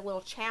that can be a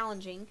little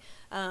challenging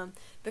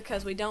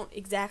because we don't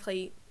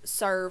exactly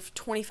serve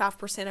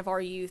 25% of our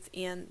youth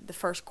in the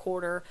first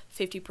quarter,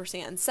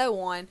 50%, and so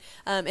on.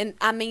 And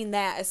I mean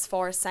that as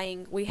far as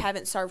saying we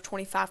haven't served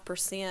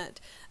 25%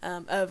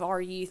 of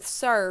our youth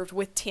served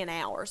with 10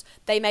 hours.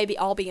 They may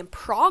all be in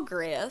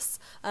progress,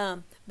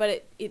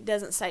 but it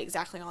doesn't say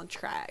exactly on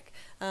track.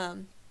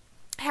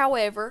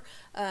 However,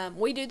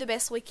 we do the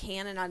best we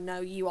can, and I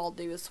know you all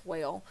do as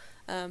well.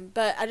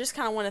 But I just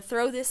kind of want to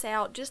throw this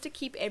out just to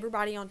keep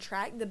everybody on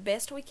track the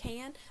best we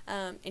can.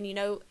 And you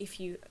know, if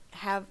you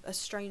have a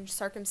strange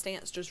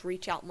circumstance, just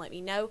reach out and let me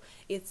know.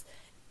 It's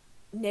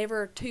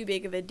never too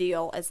big of a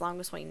deal as long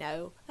as we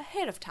know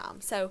ahead of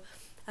time. So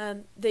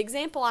the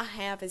example I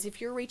have is if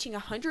you're reaching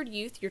 100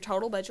 youth, your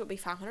total budget will be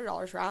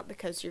 $500, right?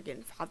 Because you're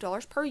getting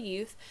 $5 per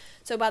youth.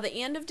 So by the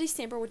end of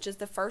December, which is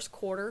the first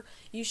quarter,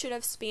 you should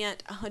have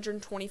spent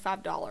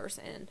 $125,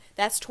 and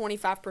that's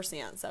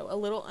 25%. So a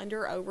little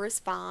under or over is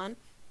fine.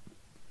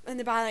 And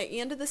then by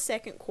the end of the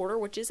second quarter,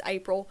 which is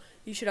April,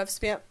 you should have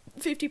spent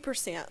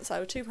 50%,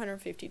 so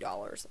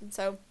 $250. And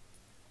so,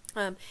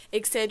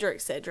 et cetera,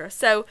 et cetera.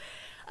 So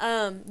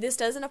this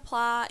doesn't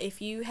apply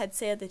if you had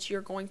said that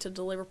you're going to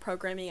deliver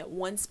programming at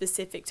one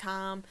specific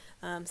time,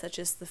 such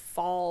as the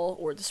fall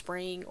or the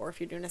spring, or if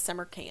you're doing a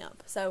summer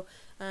camp. So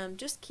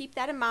just keep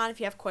that in mind. If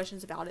you have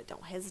questions about it,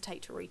 don't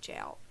hesitate to reach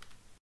out.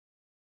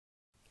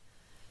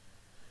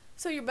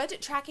 So your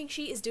budget tracking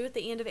sheet is due at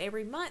the end of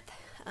every month.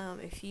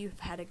 If you've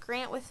had a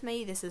grant with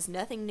me, this is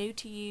nothing new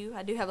to you.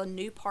 I do have a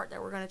new part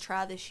that we're going to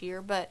try this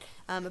year, but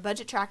a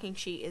budget tracking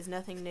sheet is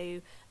nothing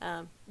new,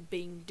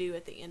 being due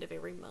at the end of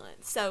every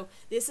month. So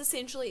this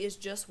essentially is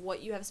just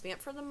what you have spent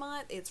for the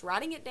month. It's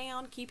writing it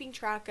down, keeping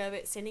track of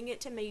it, sending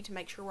it to me to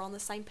make sure we're on the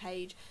same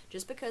page,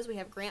 just because we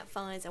have grant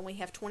funds and we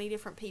have 20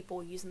 different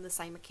people using the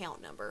same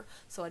account number.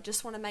 So I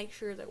just want to make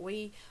sure that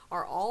we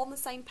are all on the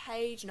same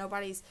page.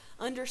 Nobody's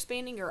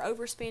underspending or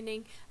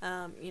overspending.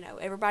 You know,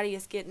 everybody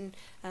is getting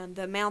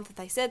the amount that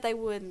they said they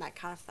would, and that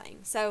kind of thing.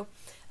 So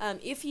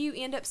if you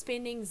end up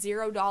spending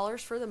 $0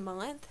 for the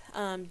month,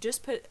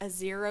 just put a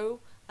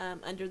 0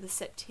 under the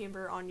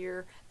September on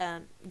your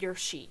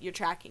sheet, your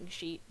tracking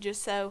sheet,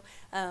 just so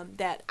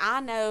that I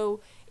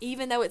know,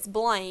 even though it's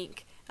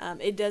blank,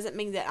 it doesn't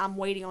mean that I'm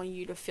waiting on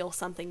you to fill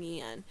something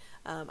in.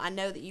 I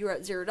know that you're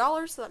at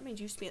 $0, so that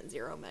means you spent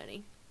zero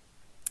money.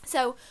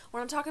 So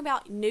when I'm talking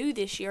about new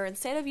this year,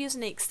 instead of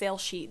using an Excel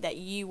sheet that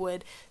you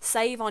would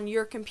save on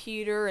your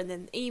computer and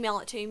then email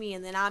it to me,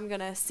 and then I'm going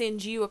to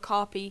send you a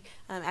copy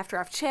after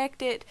I've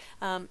checked it,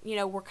 you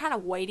know, we're kind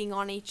of waiting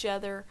on each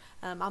other.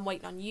 I'm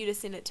waiting on you to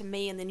send it to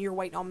me, and then you're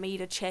waiting on me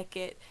to check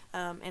it.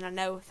 And I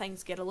know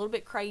things get a little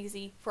bit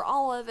crazy for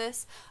all of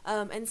us.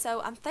 And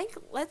so I think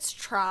let's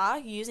try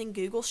using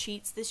Google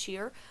Sheets this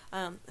year.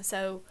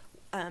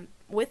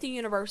 With the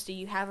university,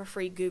 you have a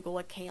free Google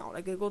account,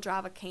 a Google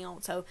Drive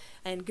account. So,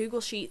 and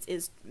Google Sheets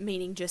is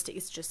meaning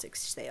it's just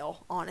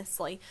Excel,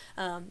 honestly.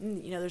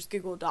 You know, there's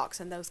Google Docs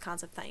and those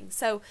kinds of things.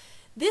 So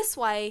this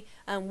way,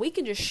 we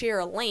can just share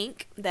a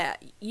link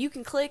that you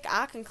can click,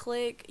 I can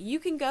click, you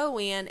can go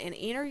in and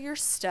enter your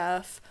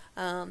stuff,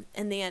 and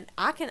then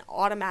I can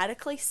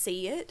automatically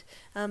see it,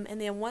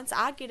 and then once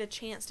I get a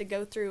chance to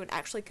go through and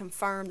actually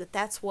confirm that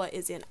that's what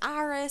is in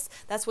IRIS,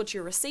 that's what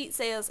your receipt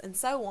says, and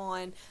so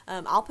on,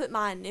 I'll put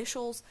my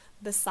initials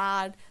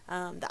beside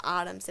the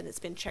items and it's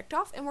been checked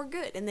off, and we're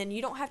good. And then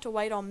you don't have to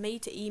wait on me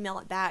to email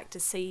it back to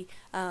see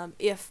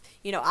if,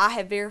 you know, I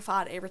have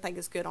verified everything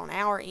is good on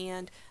our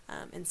end,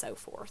 and so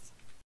forth.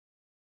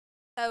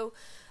 So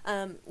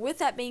with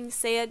that being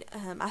said,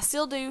 I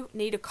still do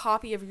need a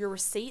copy of your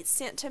receipts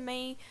sent to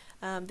me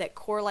that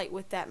correlate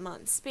with that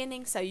month's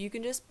spending. So you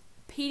can just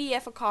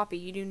PDF a copy.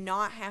 You do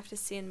not have to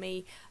send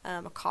me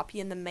a copy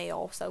in the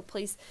mail. So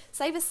please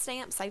save a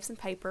stamp, save some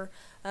paper.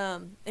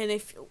 And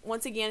if,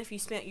 once again, if you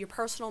spent your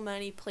personal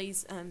money,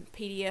 please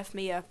PDF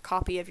me a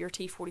copy of your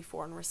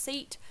T44 and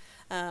receipt.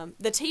 The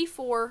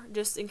T4,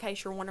 just in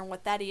case you're wondering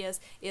what that is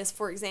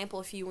for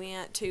example, if you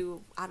went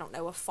to, I don't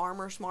know, a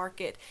farmer's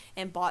market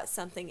and bought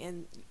something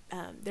and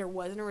there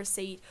wasn't a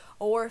receipt,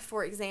 or if,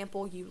 for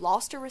example, you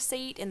lost a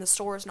receipt and the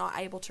store is not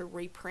able to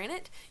reprint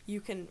it,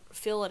 you can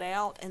fill it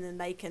out and then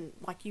they can,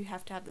 like, you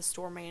have to have the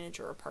store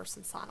manager or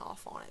person sign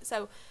off on it.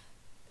 So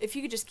if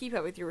you could just keep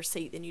up with your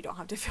receipt, then you don't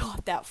have to fill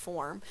out that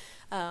form.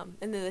 And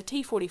then the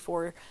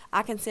T44,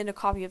 I can send a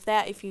copy of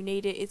that if you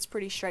need it. It's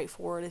pretty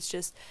straightforward. It's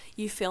just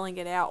you filling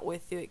it out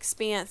with the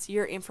expense,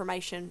 your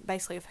information,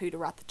 basically of who to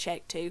write the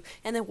check to,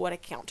 and then what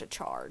account to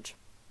charge.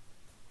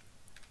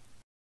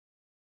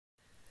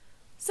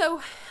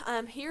 So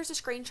here's a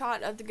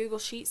screenshot of the Google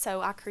Sheet.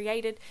 So I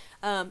created,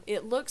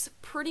 it looks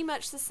pretty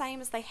much the same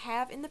as they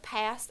have in the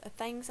past.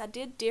 Things I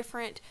did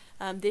different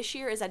this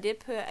year is I did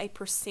put a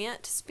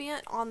percent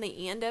spent on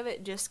the end of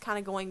it, just kind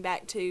of going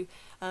back to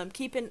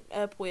keeping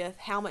up with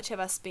how much have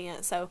I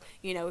spent. So,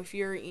 you know, if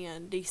you're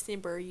in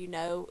December, you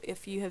know,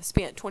 if you have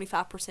spent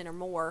 25% or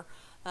more,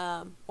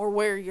 or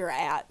where you're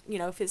at. You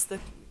know, if it's the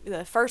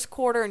first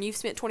quarter and you've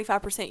spent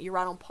 25%, you're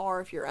right on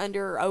par. If you're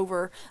under or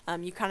over,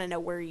 you kind of know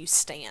where you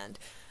stand.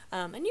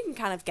 And you can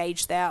kind of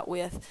gauge that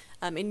with,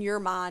 in your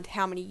mind,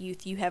 how many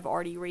youth you have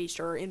already reached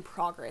or are in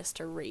progress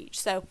to reach.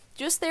 So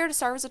just there to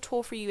serve as a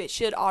tool for you. It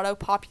should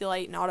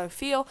auto-populate and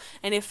auto-fill.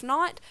 And if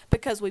not,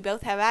 because we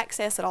both have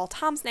access at all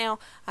times now,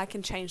 I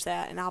can change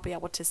that and I'll be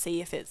able to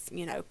see if it's,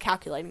 you know,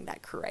 calculating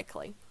that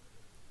correctly.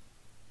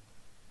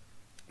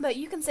 But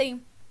you can see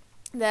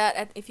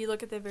that if you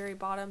look at the very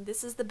bottom,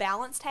 this is the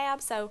balance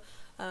tab. So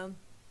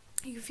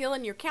you can fill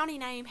in your county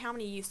name, how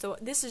many youth. So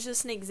this is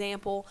just an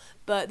example,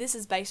 but this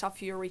is based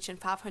off you're reaching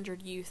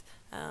 500 youth,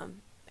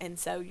 and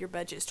so your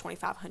budget is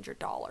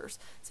 $2,500.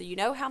 So you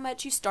know how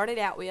much you started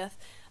out with,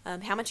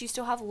 how much you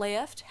still have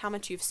left, how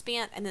much you've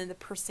spent, and then the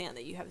percent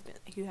that you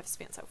have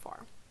spent so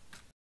far.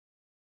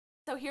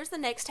 So here's the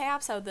next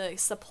tab. So the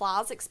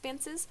supplies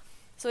expenses.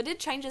 So I did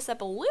change this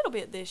up a little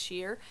bit this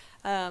year.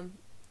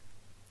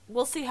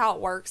 We'll see how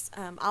it works.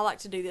 I like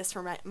to do this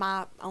for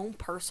my own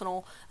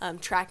personal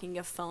tracking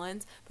of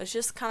funds, but it's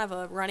just kind of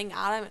a running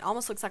item. It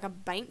almost looks like a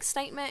bank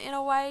statement in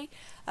a way.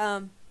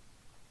 And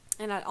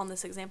on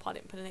this example, I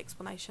didn't put an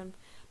explanation.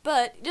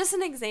 But just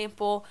an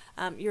example,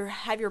 you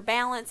have your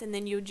balance, and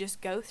then you just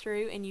go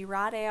through and you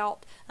write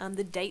out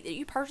the date that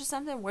you purchased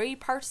something, where you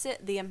purchased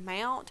it, the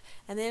amount,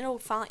 and then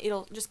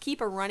it'll just keep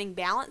a running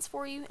balance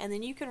for you, and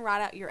then you can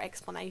write out your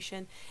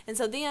explanation. And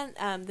so then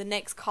the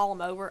next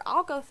column over,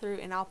 I'll go through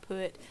and I'll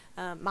put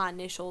my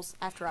initials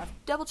after I've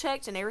double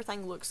checked and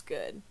everything looks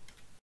good.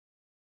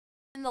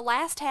 And the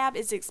last tab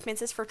is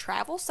expenses for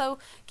travel. So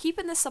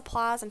keeping the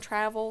supplies and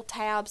travel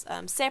tabs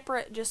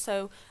separate, just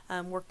so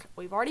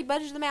we've already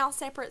budgeted them out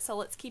separate, so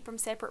let's keep them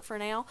separate for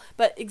now.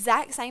 But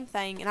exact same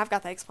thing, and I've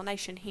got the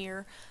explanation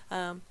here.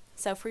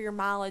 So for your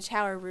mileage,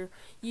 however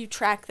you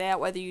track that,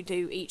 whether you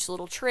do each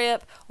little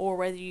trip or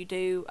whether you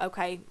do,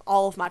 okay,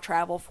 all of my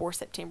travel for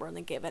September and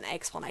then give an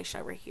explanation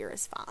over here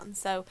is fine.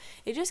 So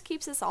it just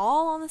keeps us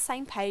all on the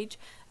same page,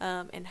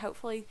 and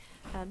hopefully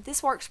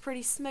this works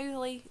pretty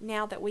smoothly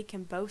now that we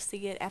can both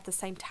see it at the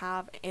same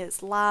time.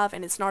 It's live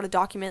and it's not a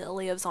document that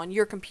lives on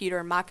your computer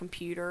and my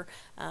computer,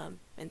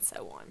 and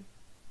so on.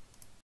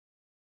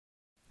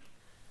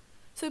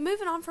 So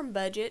moving on from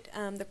budget,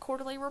 the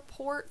quarterly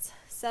reports.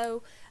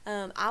 So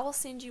I will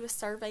send you a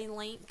survey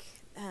link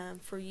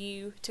for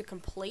you to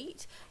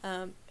complete,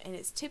 and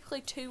it's typically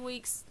 2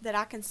 weeks that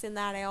I can send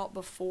that out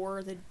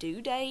before the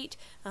due date.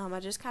 I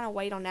just kind of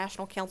wait on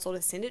National Council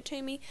to send it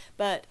to me,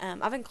 but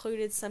I've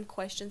included some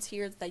questions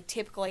here that they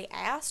typically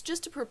ask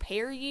just to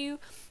prepare you.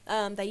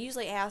 They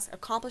usually ask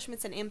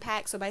accomplishments and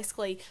impact, so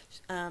basically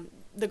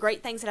the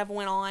great things that have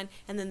went on,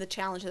 and then the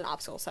challenges and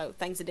obstacles, so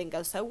things that didn't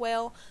go so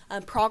well,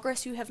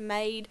 progress you have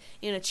made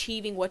in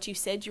achieving what you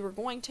said you were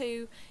going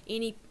to,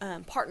 any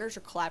partners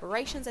or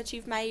collaborations that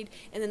you've made,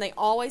 and then they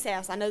always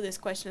ask, I know this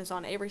question is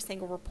on every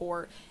single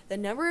report, the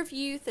number of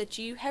youth that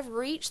you have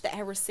reached that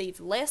have received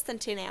less than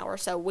 10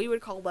 hours, so we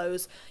would call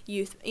those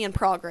youth in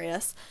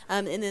progress,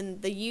 and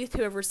then the youth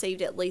who have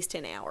received at least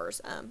 10 hours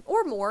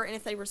or more, and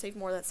if they receive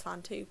more, that's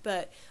fine too,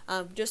 but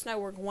just know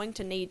we're going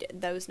to need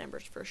those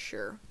numbers for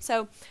sure.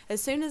 So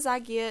as soon as I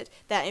get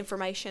that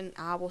information,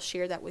 I will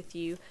share that with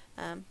you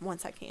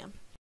once I can.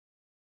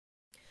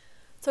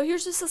 So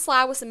here's just a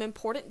slide with some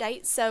important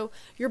dates. So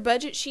your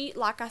budget sheet,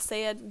 like I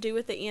said, due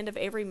at the end of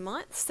every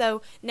month.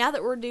 So now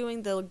that we're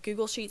doing the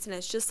Google Sheets and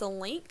it's just a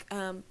link,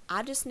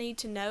 I just need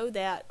to know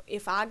that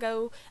if I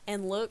go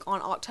and look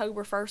on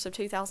October 1st of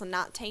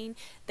 2019,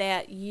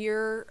 that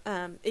your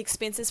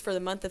expenses for the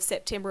month of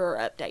September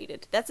are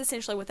updated. That's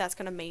essentially what that's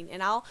going to mean.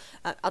 And I'll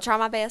try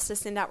my best to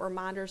send out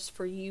reminders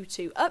for you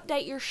to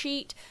update your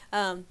sheet,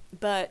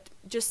 but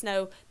just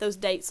know those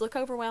dates look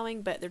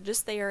overwhelming, but they're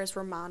just there as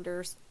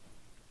reminders.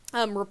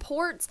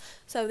 Reports,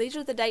 so these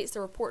are the dates the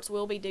reports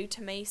will be due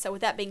to me. So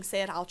with that being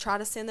said, I'll try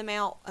to send them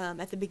out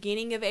at the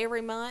beginning of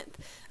every month.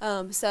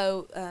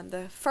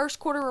 The first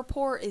quarter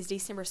report is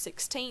December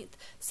 16th,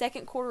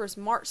 second quarter is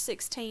March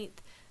 16th,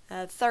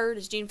 third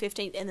is June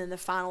 15th, and then the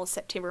final is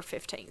September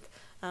 15th.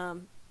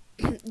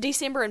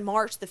 December and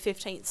March, the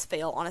 15th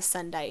fell on a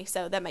Sunday,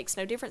 so that makes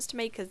no difference to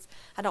me because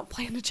I don't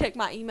plan to check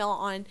my email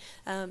on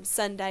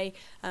Sunday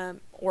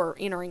or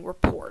entering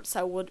reports.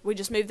 So we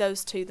just move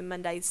those to the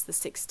Mondays, the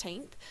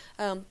 16th.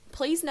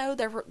 Please know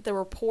the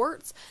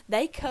reports,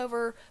 they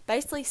cover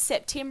basically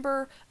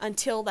September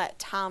until that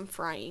time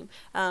frame.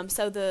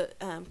 So the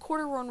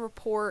quarter one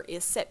report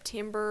is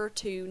September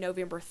to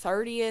November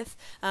 30th,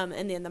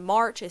 and then the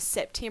March is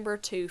September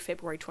to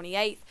February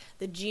 28th.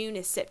 The June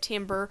is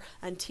September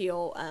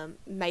until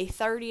May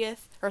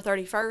 30th. or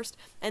 31st.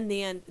 And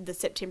then the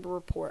September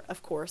report,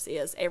 of course,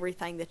 is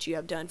everything that you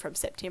have done from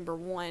September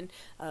 1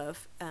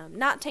 of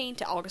 19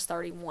 to August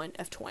 31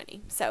 of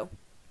 20. So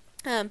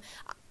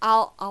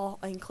I'll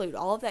include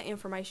all of that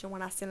information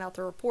when I send out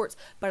the reports,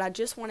 but I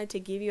just wanted to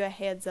give you a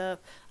heads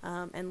up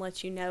and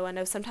let you know. I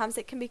know sometimes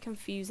it can be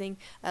confusing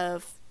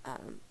of,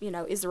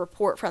 is the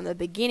report from the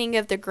beginning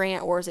of the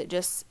grant, or is it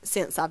just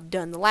since I've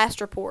done the last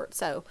report?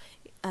 So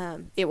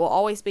it will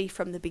always be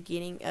from the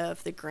beginning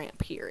of the grant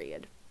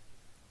period.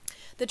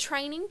 The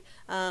training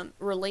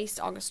released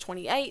August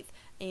 28th,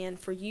 and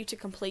for you to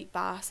complete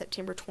by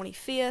September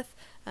 25th,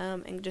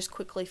 and just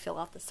quickly fill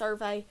out the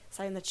survey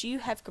saying that you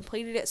have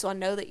completed it, so I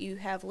know that you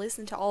have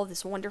listened to all of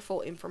this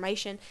wonderful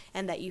information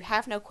and that you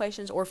have no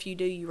questions, or if you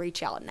do, you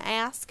reach out and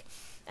ask.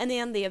 And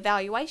then the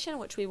evaluation,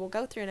 which we will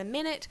go through in a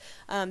minute,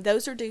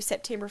 those are due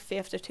September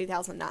 5th of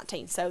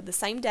 2019, so the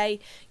same day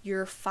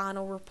your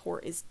final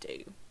report is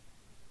due.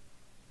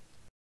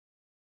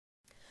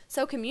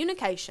 So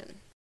communication.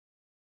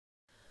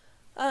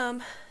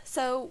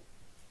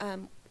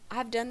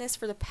 I've done this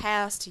for the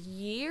past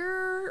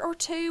year or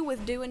two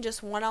with doing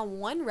just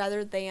one-on-one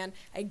rather than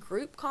a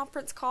group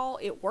conference call.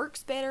 It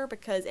works better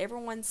because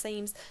everyone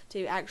seems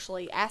to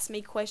actually ask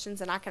me questions,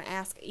 and I can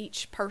ask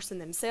each person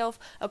themselves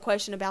a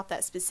question about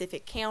that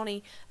specific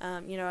county.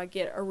 I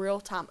get a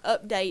real-time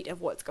update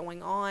of what's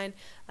going on,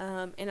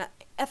 and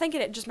I think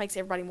it just makes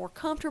everybody more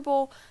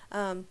comfortable.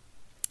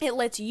 It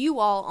lets you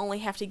all only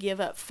have to give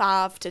up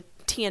 5 to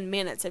 10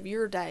 minutes of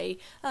your day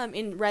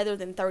rather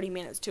than 30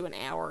 minutes to an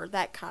hour,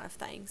 that kind of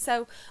thing.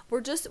 So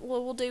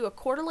we'll do a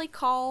quarterly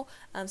call.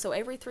 So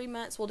every 3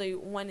 months we'll do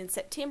one in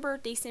September,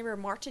 December,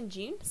 March, and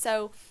June.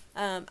 So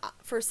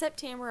for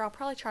September, I'll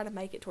probably try to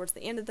make it towards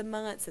the end of the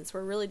month since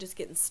we're really just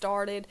getting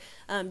started.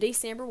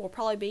 December will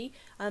probably be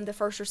the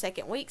first or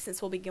second week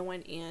since we'll be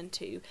going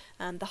into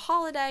the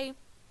holiday.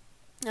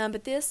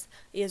 But this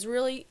is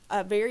really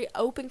a very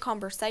open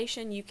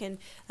conversation. You can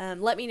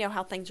let me know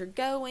how things are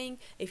going.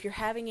 If you're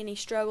having any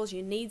struggles,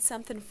 you need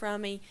something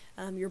from me,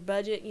 your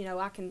budget,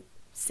 I can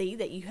see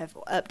that you have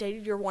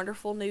updated your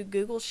wonderful new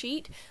Google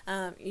Sheet.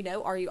 Are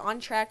you on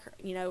track?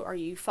 Are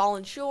you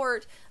falling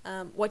short?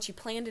 What you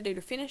plan to do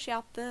to finish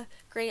out the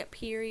grant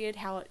period,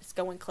 how it's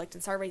going collecting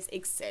surveys,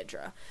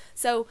 etc.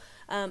 So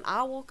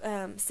I will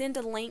send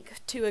a link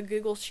to a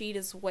Google Sheet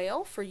as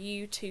well for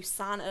you to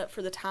sign up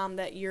for the time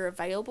that you're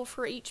available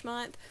for each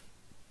month.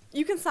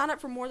 You can sign up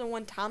for more than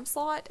one time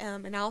slot,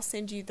 and I'll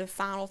send you the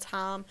final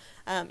time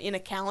in a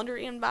calendar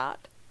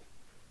invite.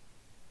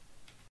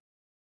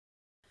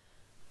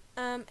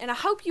 And I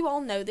hope you all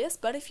know this,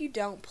 but if you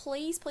don't,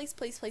 please, please,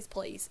 please, please,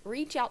 please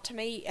reach out to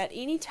me at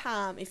any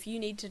time if you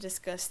need to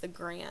discuss the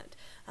grant.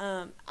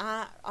 I'm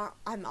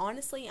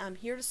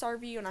here to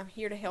serve you, and I'm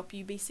here to help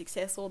you be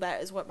successful.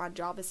 That is what my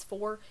job is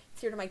for.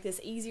 It's here to make this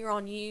easier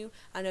on you.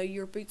 I know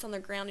you're boots on the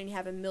ground and you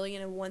have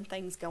 1,000,001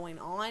 things going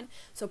on.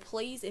 So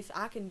please, if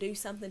I can do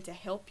something to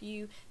help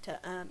you to,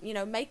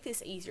 make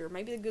this easier.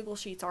 Maybe the Google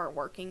Sheets aren't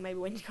working. Maybe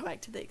when you go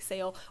back to the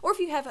Excel, or if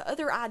you have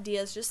other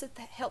ideas just to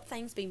help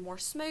things be more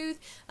smooth,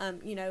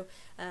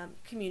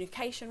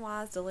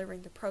 communication-wise,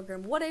 delivering the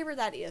program, whatever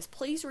that is,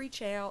 please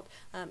reach out,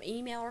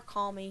 email or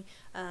call me.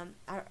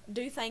 I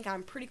do think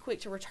I'm pretty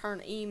quick to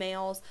return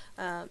emails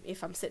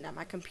if I'm sitting at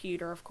my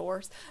computer, of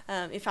course.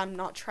 If I'm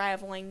not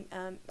traveling,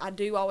 I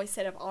do always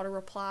set up auto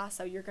reply,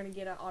 so you're going to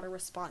get an auto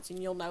response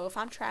and you'll know if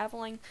I'm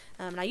traveling.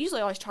 And I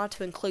usually always try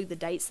to include the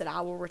dates that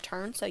I will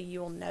return, so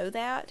you'll know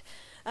that.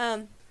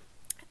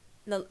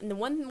 The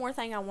one more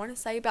thing I want to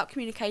say about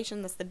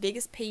communication that's the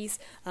biggest piece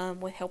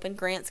with helping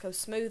grants go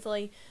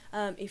smoothly.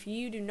 If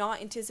you do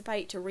not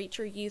anticipate to reach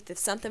your youth, if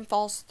something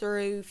falls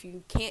through, if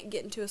you can't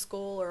get into a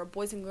school or a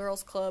Boys and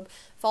Girls Club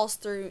falls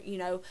through,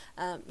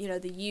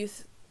 the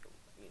youth,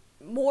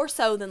 more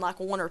so than like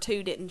 1 or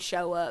 2 didn't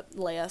show up,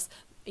 less,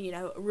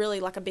 really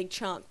like a big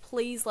chunk,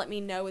 please let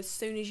me know as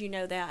soon as you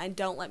know that, and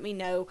don't let me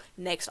know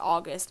next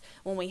August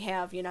when we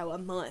have, a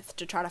month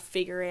to try to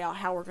figure out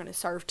how we're going to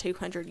serve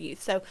 200 youth.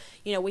 So,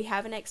 we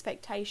have an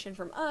expectation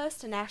from us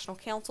to National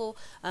Council,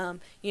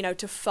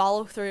 to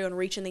follow through and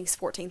reaching these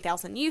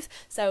 14,000 youth.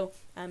 So,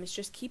 it's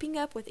just keeping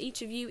up with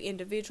each of you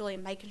individually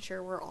and making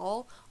sure we're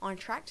all on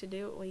track to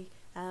do what we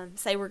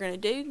say we're going to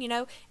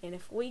do, and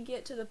if we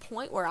get to the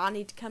point where I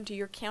need to come to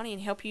your county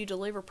and help you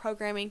deliver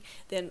programming,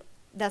 then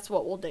that's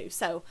what we'll do.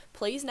 So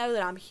please know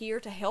that I'm here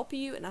to help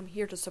you and I'm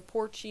here to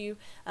support you,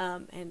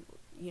 and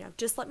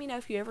just let me know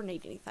if you ever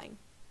need anything.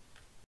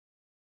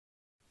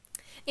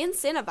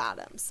 Incentive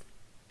items.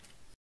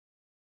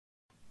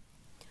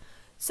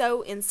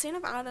 So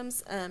incentive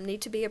items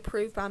need to be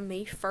approved by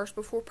me first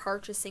before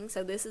purchasing.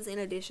 So this is in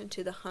addition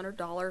to the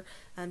 $100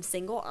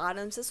 single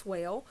items as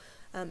well.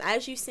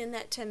 As you send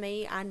that to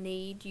me, I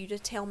need you to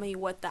tell me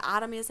what the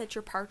item is that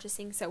you're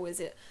purchasing. So is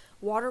it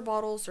water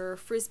bottles or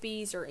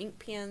Frisbees or ink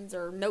pens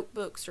or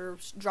notebooks or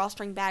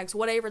drawstring bags,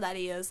 whatever that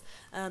is,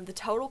 the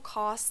total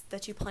cost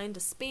that you plan to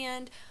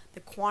spend,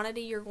 the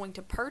quantity you're going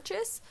to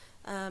purchase,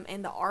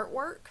 and the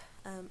artwork.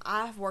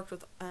 I've worked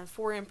with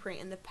 4imprint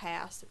in the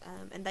past,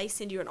 and they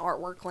send you an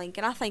artwork link,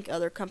 and I think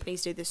other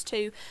companies do this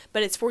too,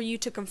 but it's for you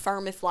to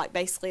confirm if, like,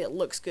 basically it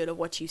looks good of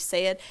what you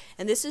said.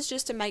 And this is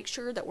just to make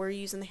sure that we're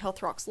using the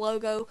Health Rocks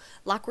logo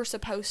like we're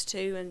supposed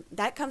to, and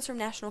that comes from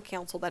National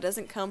Council. That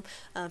doesn't come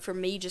from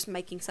me just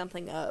making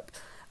something up.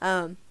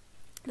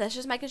 That's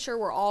just making sure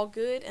we're all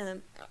good,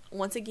 and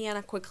once again,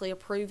 I quickly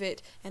approve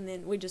it, and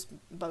then we just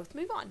both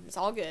move on. It's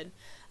all good.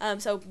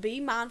 So be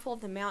mindful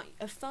of the amount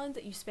of funds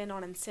that you spend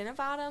on incentive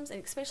items,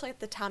 and especially at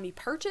the time you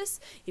purchase.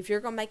 If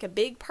you're going to make a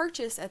big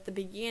purchase at the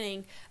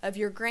beginning of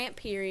your grant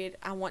period,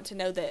 I want to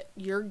know that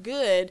you're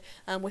good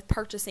with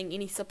purchasing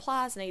any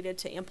supplies needed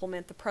to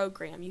implement the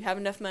program. You have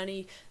enough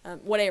money,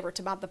 whatever,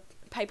 to buy the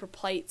paper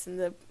plates and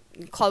the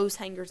clothes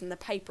hangers and the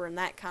paper and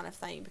that kind of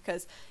thing,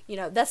 because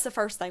that's the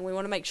first thing. We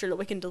want to make sure that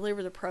we can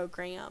deliver the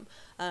program.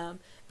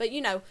 But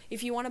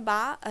if you want to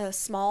buy a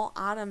small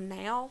item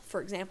now,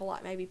 for example,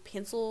 like maybe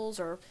pencils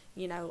or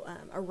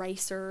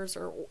erasers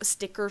or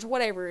stickers,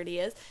 whatever it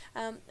is,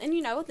 and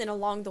then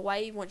along the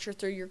way, once you're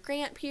through your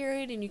grant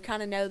period and you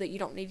kind of know that you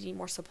don't need any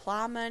more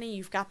supply money,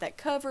 you've got that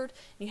covered,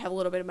 and you have a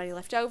little bit of money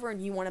left over,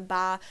 and you want to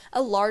buy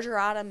a larger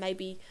item,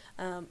 maybe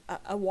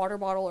a water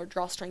bottle or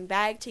drawstring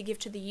bag to give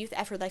to the youth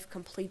after they've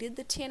completed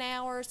the 10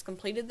 hours,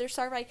 completed their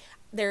survey,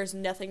 there's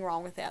nothing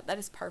wrong with that. That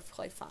is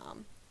perfectly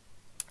fine.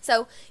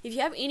 So if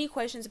you have any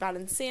questions about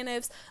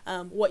incentives,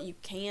 what you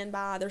can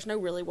buy, there's no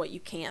really what you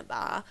can't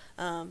buy.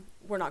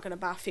 We're not going to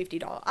buy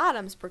 $50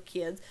 items per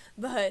kids,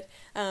 but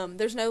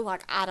there's no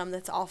like item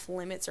that's off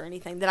limits or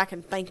anything that I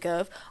can think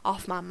of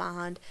off my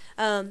mind.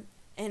 And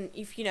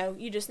if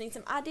you just need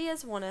some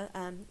ideas, want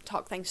to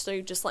talk things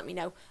through, just let me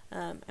know,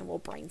 and we'll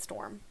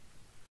brainstorm.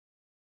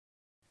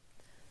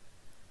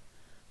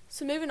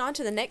 So moving on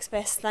to the next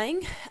best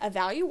thing,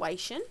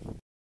 evaluation.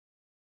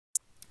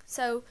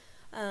 So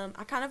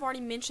I kind of already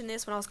mentioned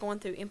this when I was going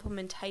through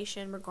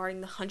implementation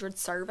regarding the 100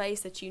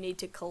 surveys that you need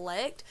to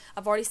collect.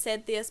 I've already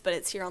said this, but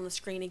it's here on the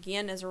screen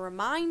again as a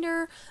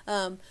reminder.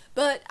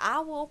 But I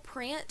will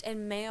print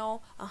and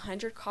mail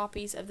 100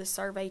 copies of the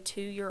survey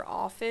to your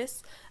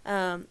office,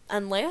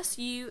 unless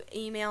you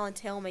email and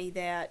tell me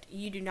that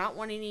you do not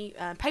want any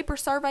paper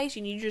surveys,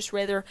 and you just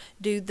rather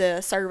do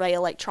the survey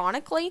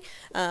electronically.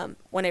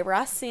 Whenever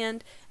I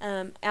send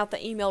out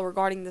the email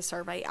regarding the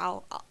survey,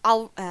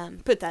 I'll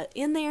put that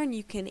in there, and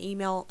you can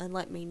email and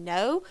let me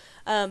know,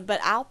 but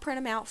I'll print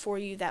them out for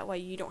you. That way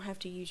you don't have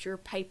to use your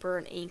paper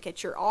and ink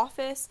at your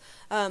office.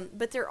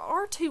 But there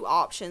are two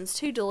options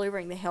to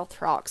delivering the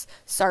Health Rocks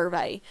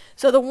survey.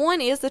 So the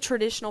one is the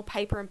traditional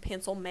paper and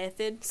pencil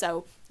method.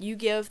 So you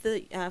give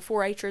the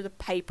 4-H'er the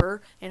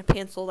paper and a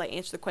pencil, they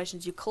answer the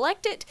questions, you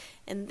collect it,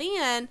 and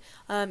then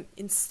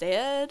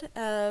instead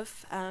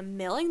of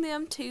mailing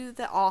them to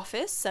the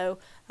office, so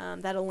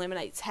that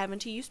eliminates having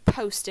to use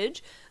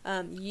postage,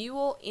 you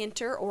will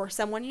enter, or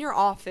someone in your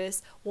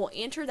office will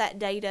enter that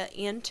data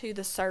into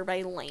the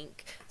survey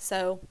link.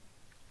 So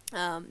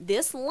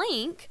this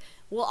link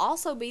will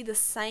also be the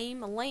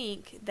same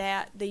link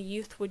that the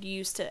youth would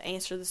use to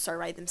answer the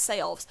survey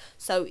themselves.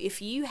 So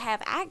if you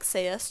have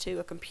access to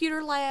a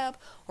computer lab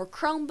or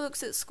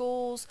Chromebooks at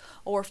schools,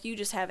 or if you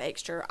just have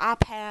extra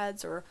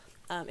iPads, or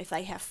if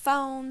they have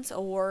phones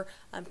or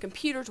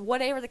computers,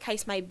 whatever the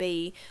case may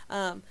be,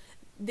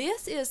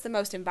 this is the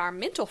most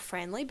environmental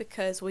friendly,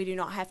 because we do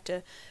not have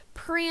to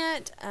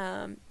print,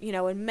 and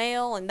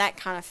mail and that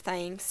kind of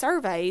thing,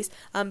 surveys,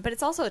 but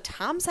it's also a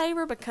time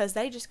saver, because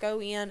they just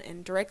go in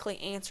and directly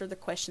answer the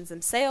questions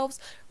themselves,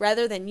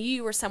 rather than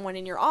you or someone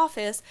in your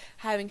office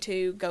having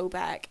to go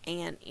back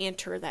and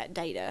enter that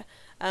data.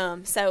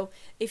 So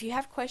if you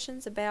have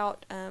questions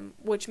about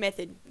which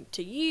method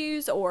to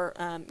use, or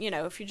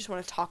if you just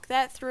want to talk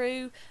that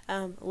through,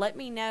 let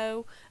me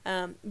know.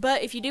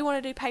 But if you do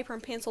want to do paper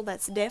and pencil,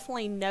 that's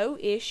definitely no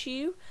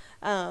issue.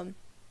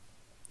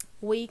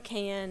 We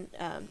can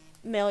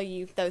mail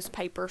you those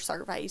paper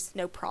surveys,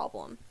 no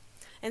problem.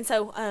 And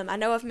so I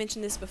know I've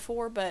mentioned this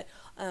before, but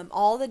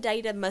all the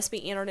data must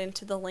be entered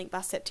into the link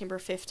by September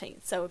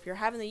 15th. So if you're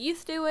having the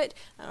youth do it,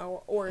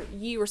 or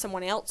you or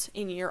someone else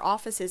in your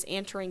office is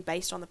entering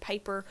based on the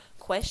paper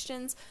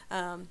questions,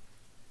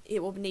 it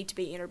will need to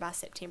be entered by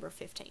September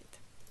 15th.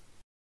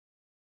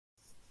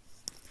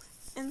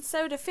 And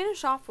so to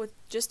finish off with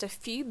just a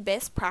few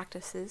best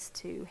practices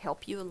to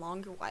help you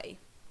along your way.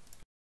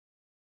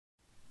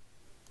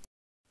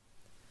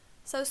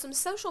 So some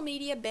social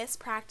media best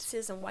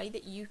practices and way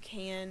that you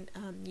can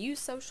use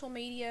social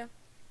media.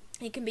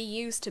 It can be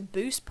used to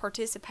boost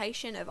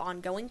participation of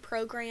ongoing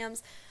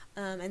programs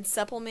and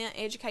supplement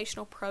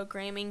educational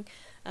programming.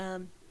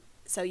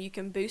 So you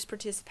can boost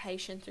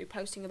participation through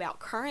posting about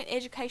current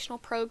educational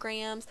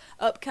programs,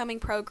 upcoming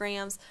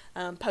programs,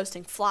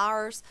 posting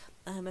flyers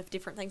of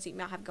different things that you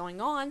might have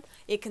going on.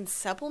 It can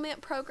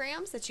supplement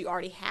programs that you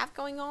already have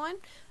going on.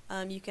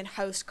 You can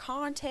host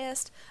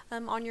contests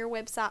on your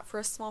website for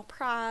a small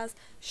prize,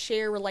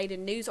 share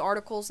related news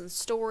articles and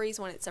stories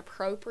when it's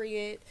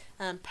appropriate,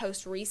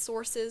 post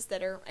resources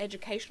that are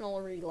educational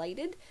or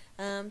related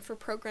for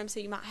programs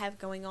that you might have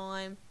going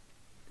on.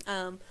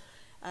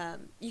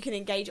 you can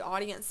engage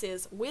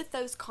audiences with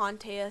those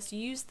contests,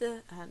 use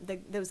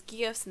those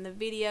GIFs and the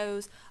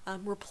videos,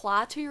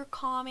 reply to your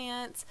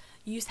comments,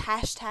 use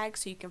hashtags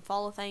so you can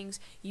follow things,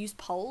 use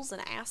polls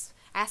and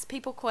ask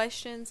people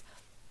questions.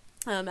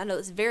 I know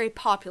it's very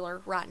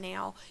popular right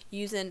now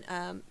using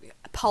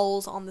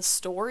polls on the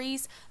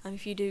stories.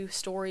 If you do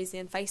stories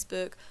in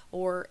Facebook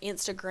or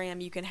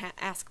Instagram, you can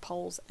ask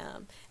polls,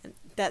 and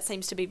that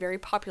seems to be very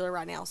popular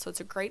right now. So it's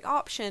a great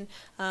option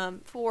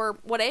for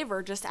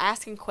whatever, just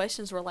asking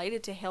questions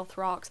related to Health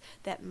Rocks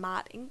that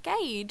might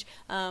engage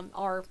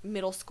our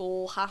middle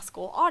school, high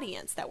school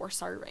audience that we're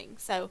serving.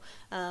 So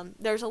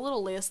there's a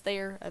little list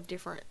there of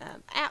different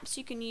apps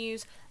you can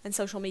use and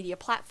social media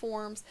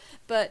platforms.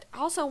 But I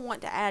also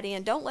want to add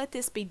in, don't let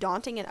this be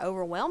daunting and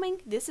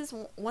overwhelming. This is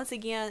once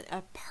again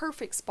a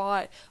perfect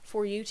spot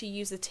for you to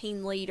use a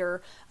team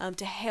leader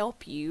to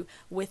help you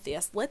with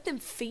this. Let them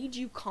feed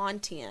you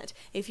content.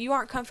 If you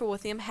aren't comfortable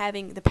with them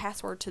having the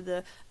password to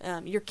the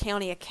your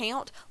county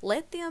account,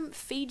 let them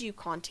feed you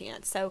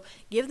content. So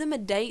give them a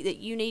date that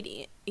you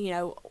need,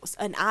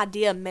 an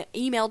idea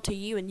emailed to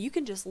you, and you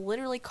can just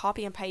literally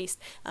copy and paste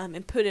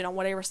and put it on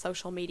whatever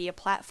social media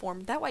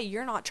platform. That way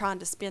you're not trying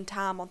to spend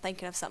time on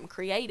thinking of something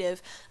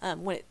creative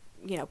when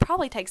it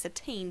probably takes a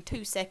team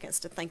 2 seconds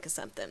to think of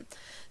something.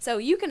 So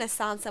you can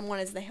assign someone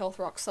as the Health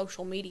Rocks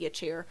social media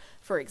chair,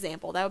 for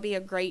example. That would be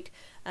a great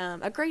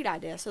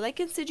idea. So they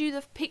can send you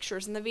the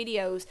pictures and the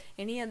videos,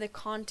 any of the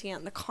content,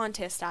 and the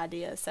contest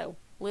ideas. So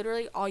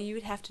literally all you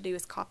would have to do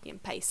is copy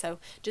and paste. So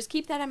just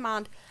keep that in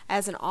mind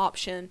as an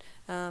option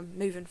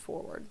moving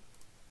forward.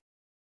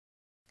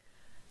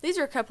 These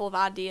are a couple of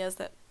ideas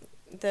that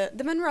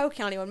the Monroe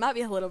County one might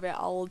be a little bit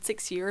old,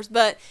 6 years,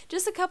 but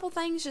just a couple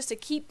things just to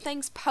keep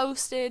things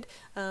posted,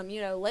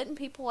 letting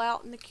people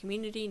out in the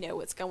community know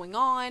what's going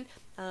on.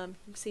 You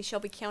see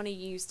Shelby County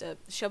used a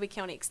Shelby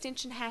County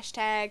Extension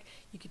hashtag.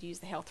 You could use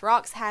the Health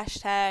Rocks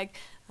hashtag,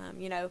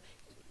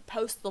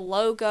 post the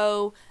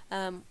logo,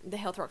 the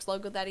Health Rocks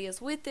logo that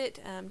is with it,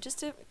 just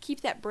to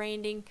keep that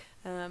branding,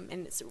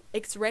 and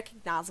it's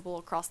recognizable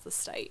across the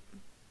state.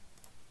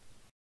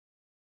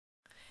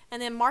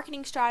 And then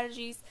marketing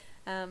strategies,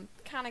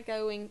 kind of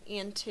going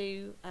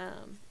into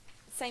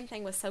same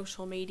thing with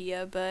social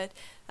media, but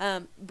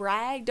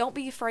brag. Don't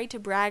be afraid to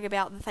brag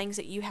about the things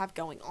that you have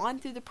going on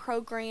through the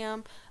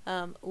program.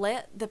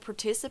 Let the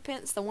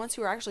participants, the ones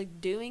who are actually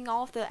doing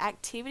all of the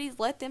activities,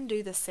 let them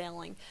do the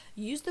selling.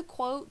 Use the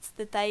quotes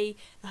that they,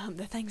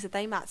 the things that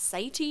they might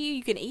say to you.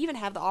 You can even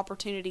have the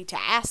opportunity to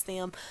ask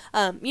them,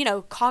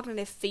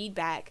 cognitive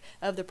feedback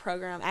of the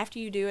program. After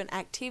you do an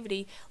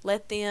activity,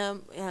 let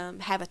them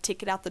have a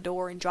ticket out the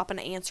door and drop an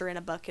answer in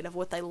a bucket of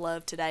what they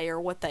loved today, or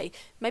what they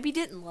maybe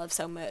didn't love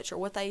so much, or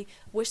what they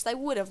wish they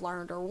would have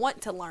learned or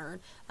want to learn.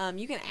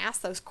 You can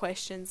ask those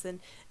questions, and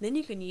then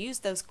you can use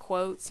those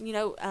quotes,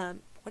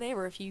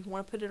 whatever. If you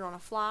want to put it on a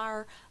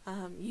flyer,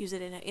 use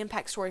it in an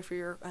impact story for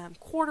your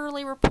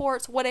quarterly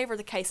reports, whatever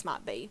the case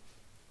might be.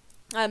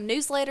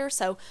 Newsletter,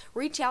 so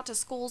reach out to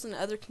schools and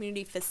other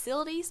community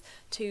facilities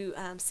to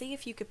see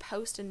if you could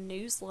post a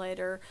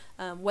newsletter,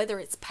 whether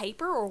it's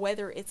paper or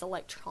whether it's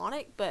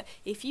electronic. But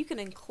if you can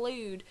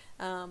include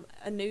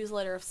a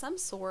newsletter of some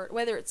sort,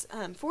 whether it's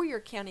for your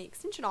county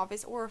extension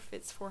office or if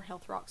it's for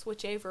Health Rocks,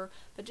 whichever,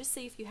 but just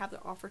see if you have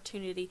the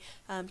opportunity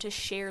to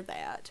share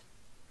that.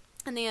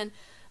 And then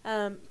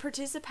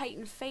participate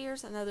in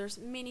fairs. I know there's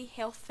many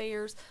health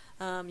fairs.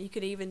 You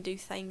could even do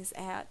things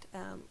at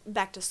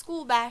back to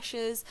school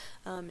bashes,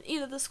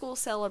 either the school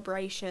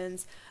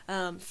celebrations,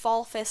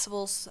 fall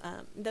festivals,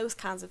 those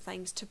kinds of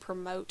things to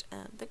promote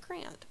the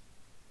grant.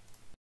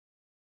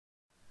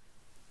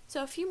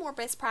 So a few more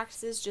best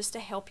practices just to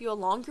help you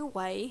along your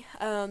way.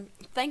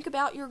 Think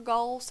about your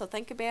goals. So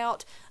think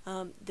about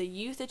the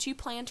youth that you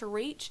plan to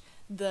reach,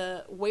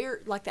 the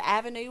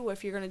avenue,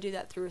 if you're going to do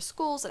that through a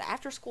school's an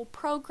after school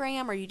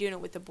program, or you doing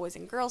it with the Boys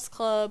and Girls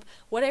Club,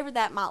 whatever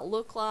that might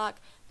look like.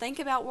 Think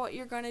about what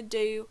you're going to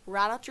do.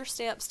 Write out your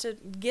steps to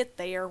get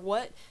there.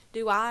 What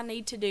do I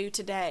need to do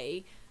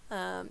today,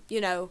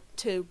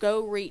 to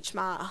go reach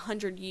my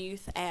 100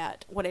 youth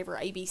at whatever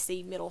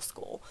ABC middle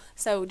school.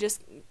 So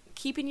just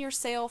keeping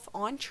yourself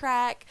on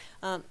track,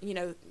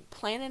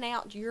 planning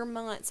out your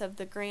months of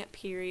the grant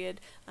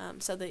period,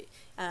 so that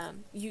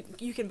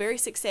you can very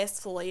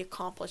successfully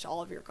accomplish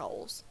all of your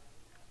goals.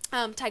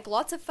 Take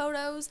lots of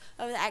photos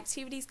of the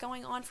activities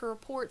going on for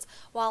reports.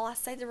 While I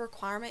say the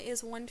requirement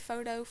is 1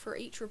 photo for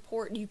each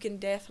report, you can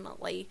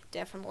definitely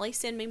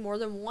send me more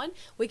than one.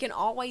 We can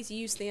always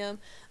use them.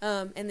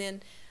 And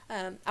then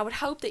I would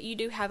hope that you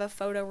do have a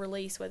photo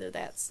release, whether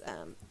that's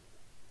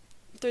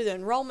through the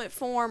enrollment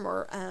form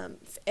or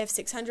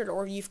F600,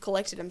 or you've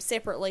collected them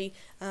separately.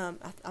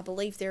 I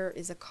believe there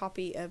is a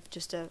copy of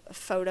just a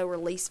photo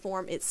release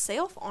form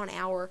itself on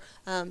our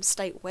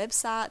state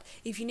website.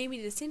 If you need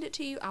me to send it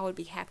to you, I would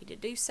be happy to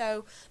do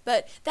so.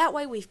 But that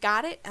way we've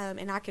got it,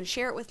 and I can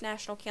share it with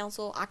National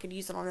Council. I could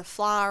use it on a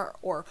flyer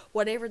or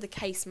whatever the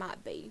case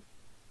might be.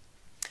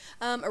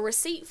 A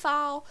receipt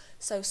file,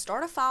 so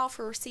start a file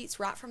for receipts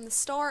right from the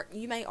start.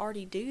 You may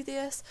already do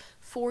this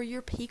for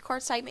your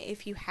P-card statement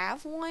if you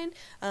have one.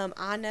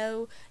 I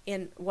know,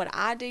 and what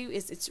I do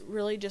is it's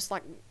really just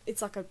like,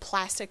 it's like a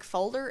plastic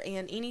folder,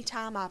 and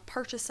anytime I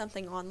purchase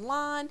something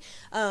online,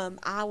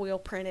 I will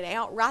print it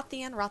out right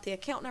then, write the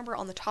account number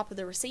on the top of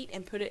the receipt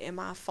and put it in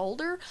my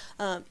folder.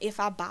 If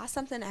I buy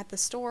something at the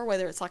store,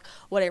 whether it's like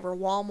whatever,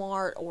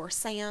 Walmart or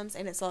Sam's,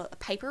 and it's a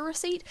paper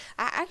receipt,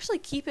 I actually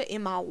keep it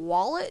in my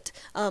wallet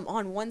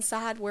on one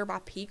side where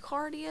my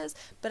P-card is,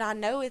 but I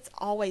know it's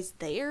always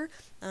there.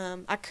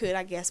 I could,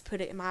 I guess,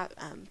 put it in my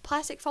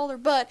plastic folder,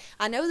 but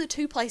I know the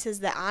two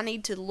places that I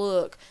need to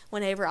look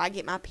whenever I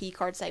get my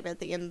P-card statement at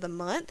the end of the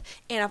month,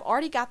 and I've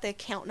already got the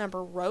account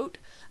number wrote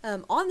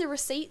on the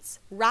receipts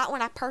right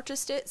when I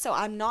purchased it, so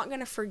I'm not going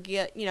to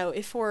forget, you know,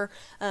 if for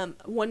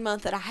 1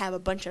 month that I have a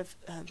bunch of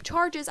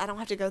charges, I don't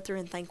have to go through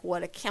and think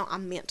what account I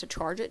meant to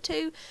charge it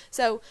to.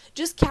 So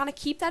just kind of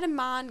keep that in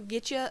mind,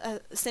 get you a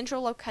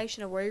central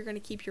location of where you're going to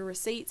keep your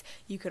receipts.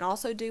 You can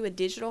also do a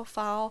digital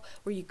file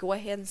where you go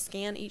ahead and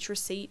scan each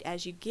receipt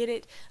as you get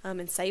it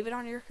and save it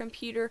on your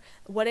computer,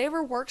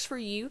 whatever works for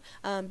you,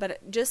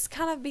 but just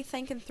kind of be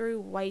thinking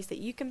through ways that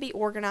you can be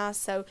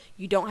organized so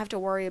you don't have to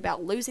worry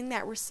about losing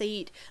that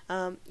receipt,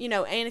 you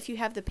know, and if you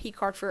have the P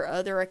card for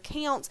other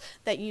accounts,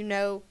 that you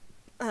know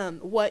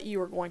what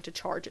you are going to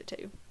charge it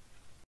to.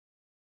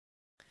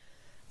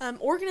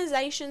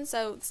 Organization,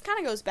 so this kind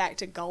of goes back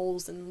to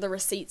goals and the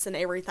receipts and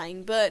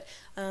everything, but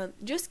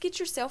just get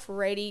yourself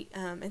ready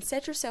and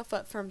set yourself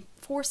up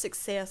for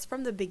success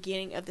from the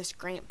beginning of this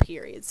grant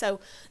period. So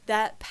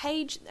that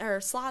page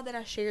or slide that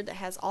I shared that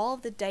has all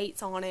of the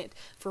dates on it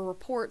for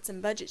reports and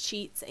budget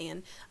sheets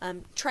and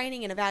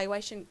training and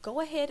evaluation,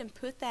 go ahead and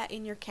put that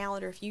in your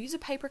calendar. If you use a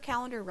paper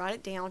calendar, write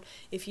it down.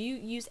 If you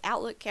use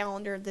Outlook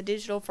calendar, the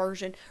digital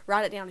version,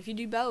 write it down. If you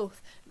do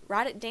both,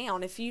 write it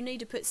down. If you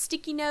need to put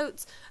sticky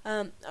notes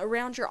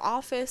around your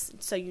office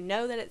so you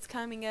know that it's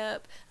coming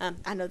up,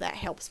 I know that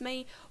helps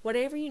me.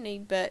 Whatever you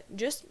need, but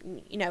just,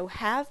 you know,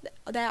 have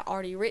that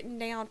already written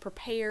down,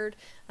 prepared,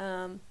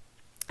 and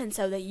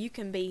so that you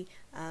can be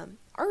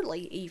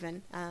early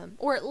even,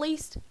 or at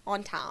least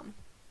on time.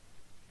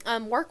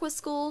 Work with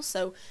schools,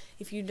 so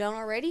if you don't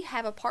already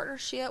have a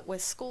partnership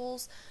with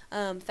schools,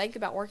 think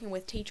about working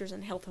with teachers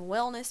in health and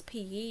wellness,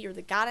 PE, or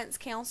the guidance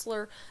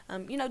counselor,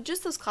 you know,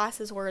 just those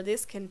classes where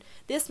this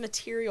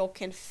material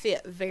can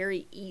fit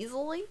very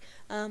easily,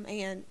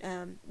 and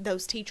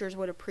those teachers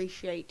would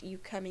appreciate you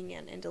coming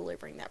in and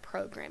delivering that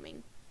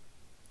programming.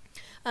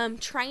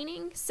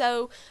 Training,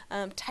 so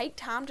take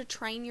time to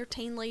train your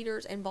team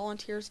leaders and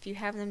volunteers if you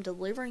have them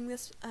delivering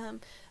this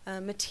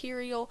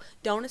material.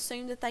 Don't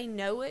assume that they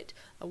know it.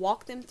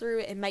 Walk them through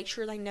it and make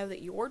sure they know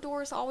that your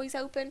door is always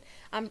open.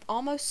 I'm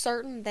almost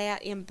certain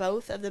that in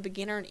both of the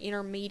beginner and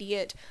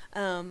intermediate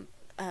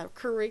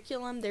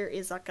curriculum there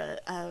is like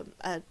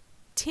a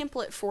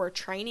template for a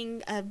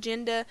training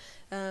agenda,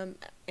 and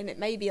it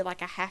may be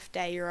like a half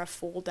day or a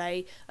full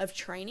day of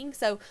training,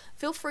 so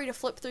feel free to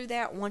flip through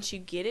that once you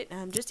get it,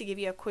 just to give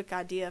you a quick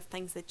idea of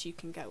things that you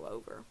can go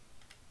over.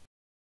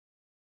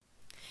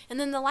 And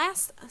then the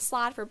last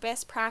slide for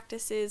best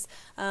practices,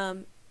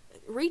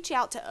 reach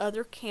out to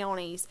other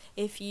counties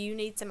if you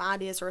need some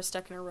ideas or are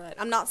stuck in a rut.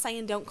 I'm not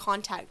saying don't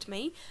contact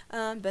me,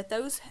 but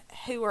those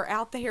who are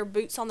out there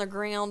boots on the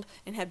ground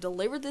and have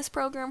delivered this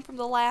program from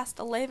the last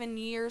 11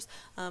 years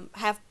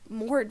have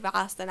more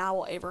advice than I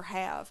will ever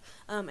have.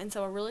 And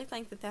so I really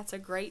think that that's a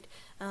great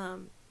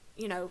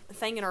you know,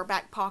 thing in our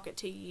back pocket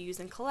to use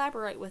and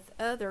collaborate with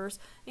others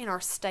in our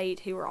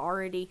state who are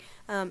already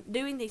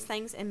doing these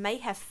things and may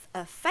have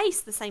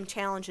faced the same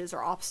challenges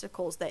or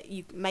obstacles that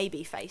you may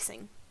be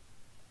facing.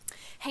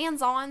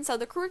 Hands-on, so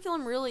the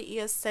curriculum really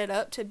is set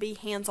up to be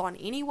hands-on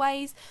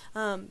anyways,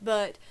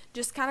 but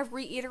just kind of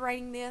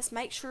reiterating this,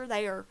 make sure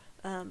they are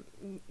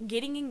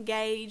getting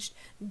engaged,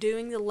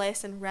 doing the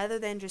lesson rather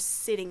than just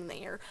sitting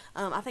there.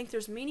 I think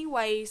there's many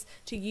ways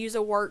to use a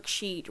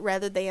worksheet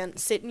rather than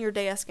sit in your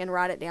desk and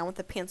write it down with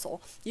a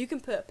pencil. You can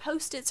put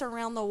Post-its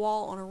around the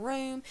wall on a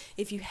room.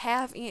 If you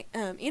have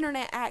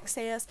internet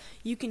access,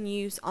 you can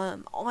use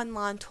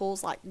online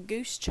tools like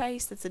Goose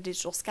Chase, that's a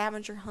digital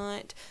scavenger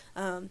hunt.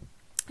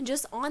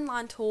 Just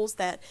online tools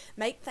that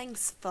make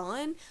things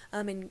fun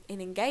and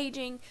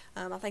engaging.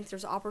 I think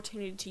there's an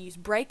opportunity to use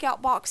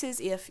breakout boxes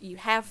if you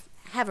have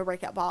a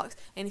breakout box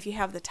and if you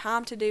have the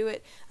time to do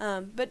it,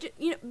 but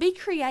you know, be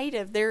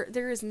creative.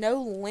 There is no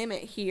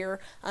limit here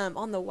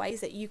on the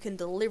ways that you can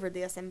deliver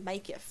this and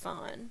make it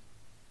fun.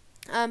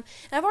 And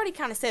I've already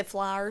kind of said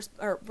flyers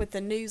or with the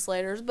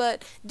newsletters,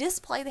 but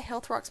display the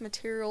Health Rocks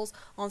materials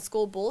on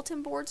school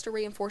bulletin boards to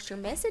reinforce your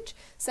message.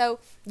 So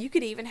you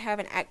could even have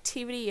an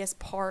activity as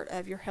part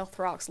of your Health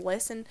Rocks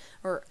lesson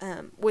or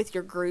with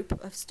your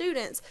group of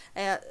students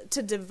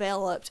to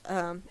develop,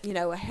 you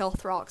know, a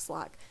Health Rocks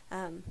like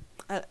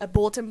a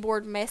bulletin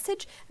board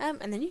message,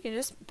 and then you can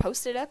just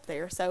post it up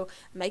there. So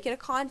make it a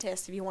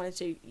contest if you wanted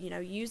to, you know,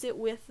 use it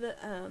with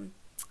the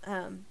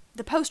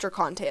the poster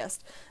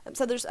contest.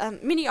 So there's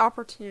many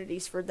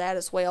opportunities for that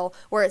as well,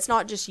 where it's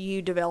not just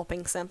you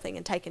developing something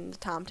and taking the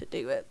time to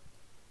do it.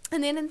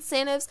 And then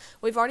incentives,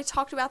 we've already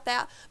talked about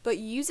that, but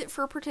use it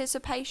for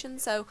participation.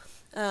 So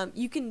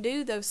you can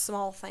do those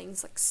small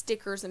things like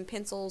stickers and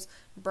pencils,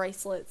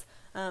 bracelets,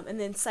 and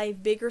then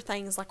save bigger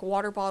things like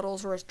water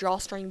bottles or a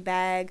drawstring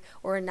bag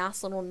or a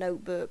nice little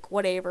notebook,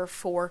 whatever,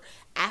 for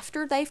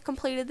after they've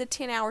completed the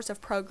 10 hours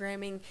of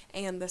programming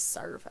and the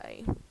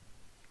survey.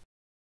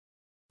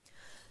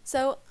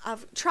 So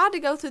I've tried to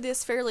go through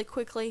this fairly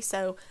quickly,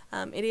 so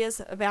it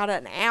is about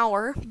an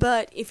hour,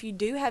 but if you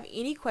do have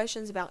any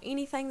questions about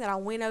anything that I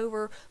went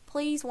over,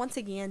 please, once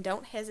again,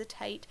 don't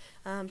hesitate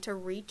to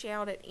reach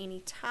out at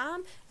any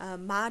time.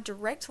 My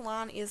direct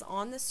line is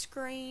on the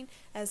screen,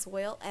 as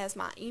well as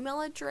my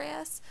email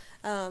address.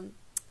 I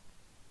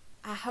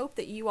hope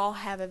that you all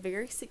have a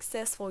very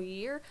successful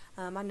year.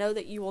 I know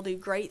that you will do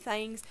great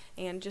things,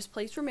 and just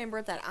please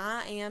remember that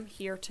I am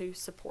here to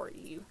support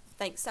you.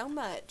 Thanks so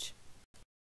much.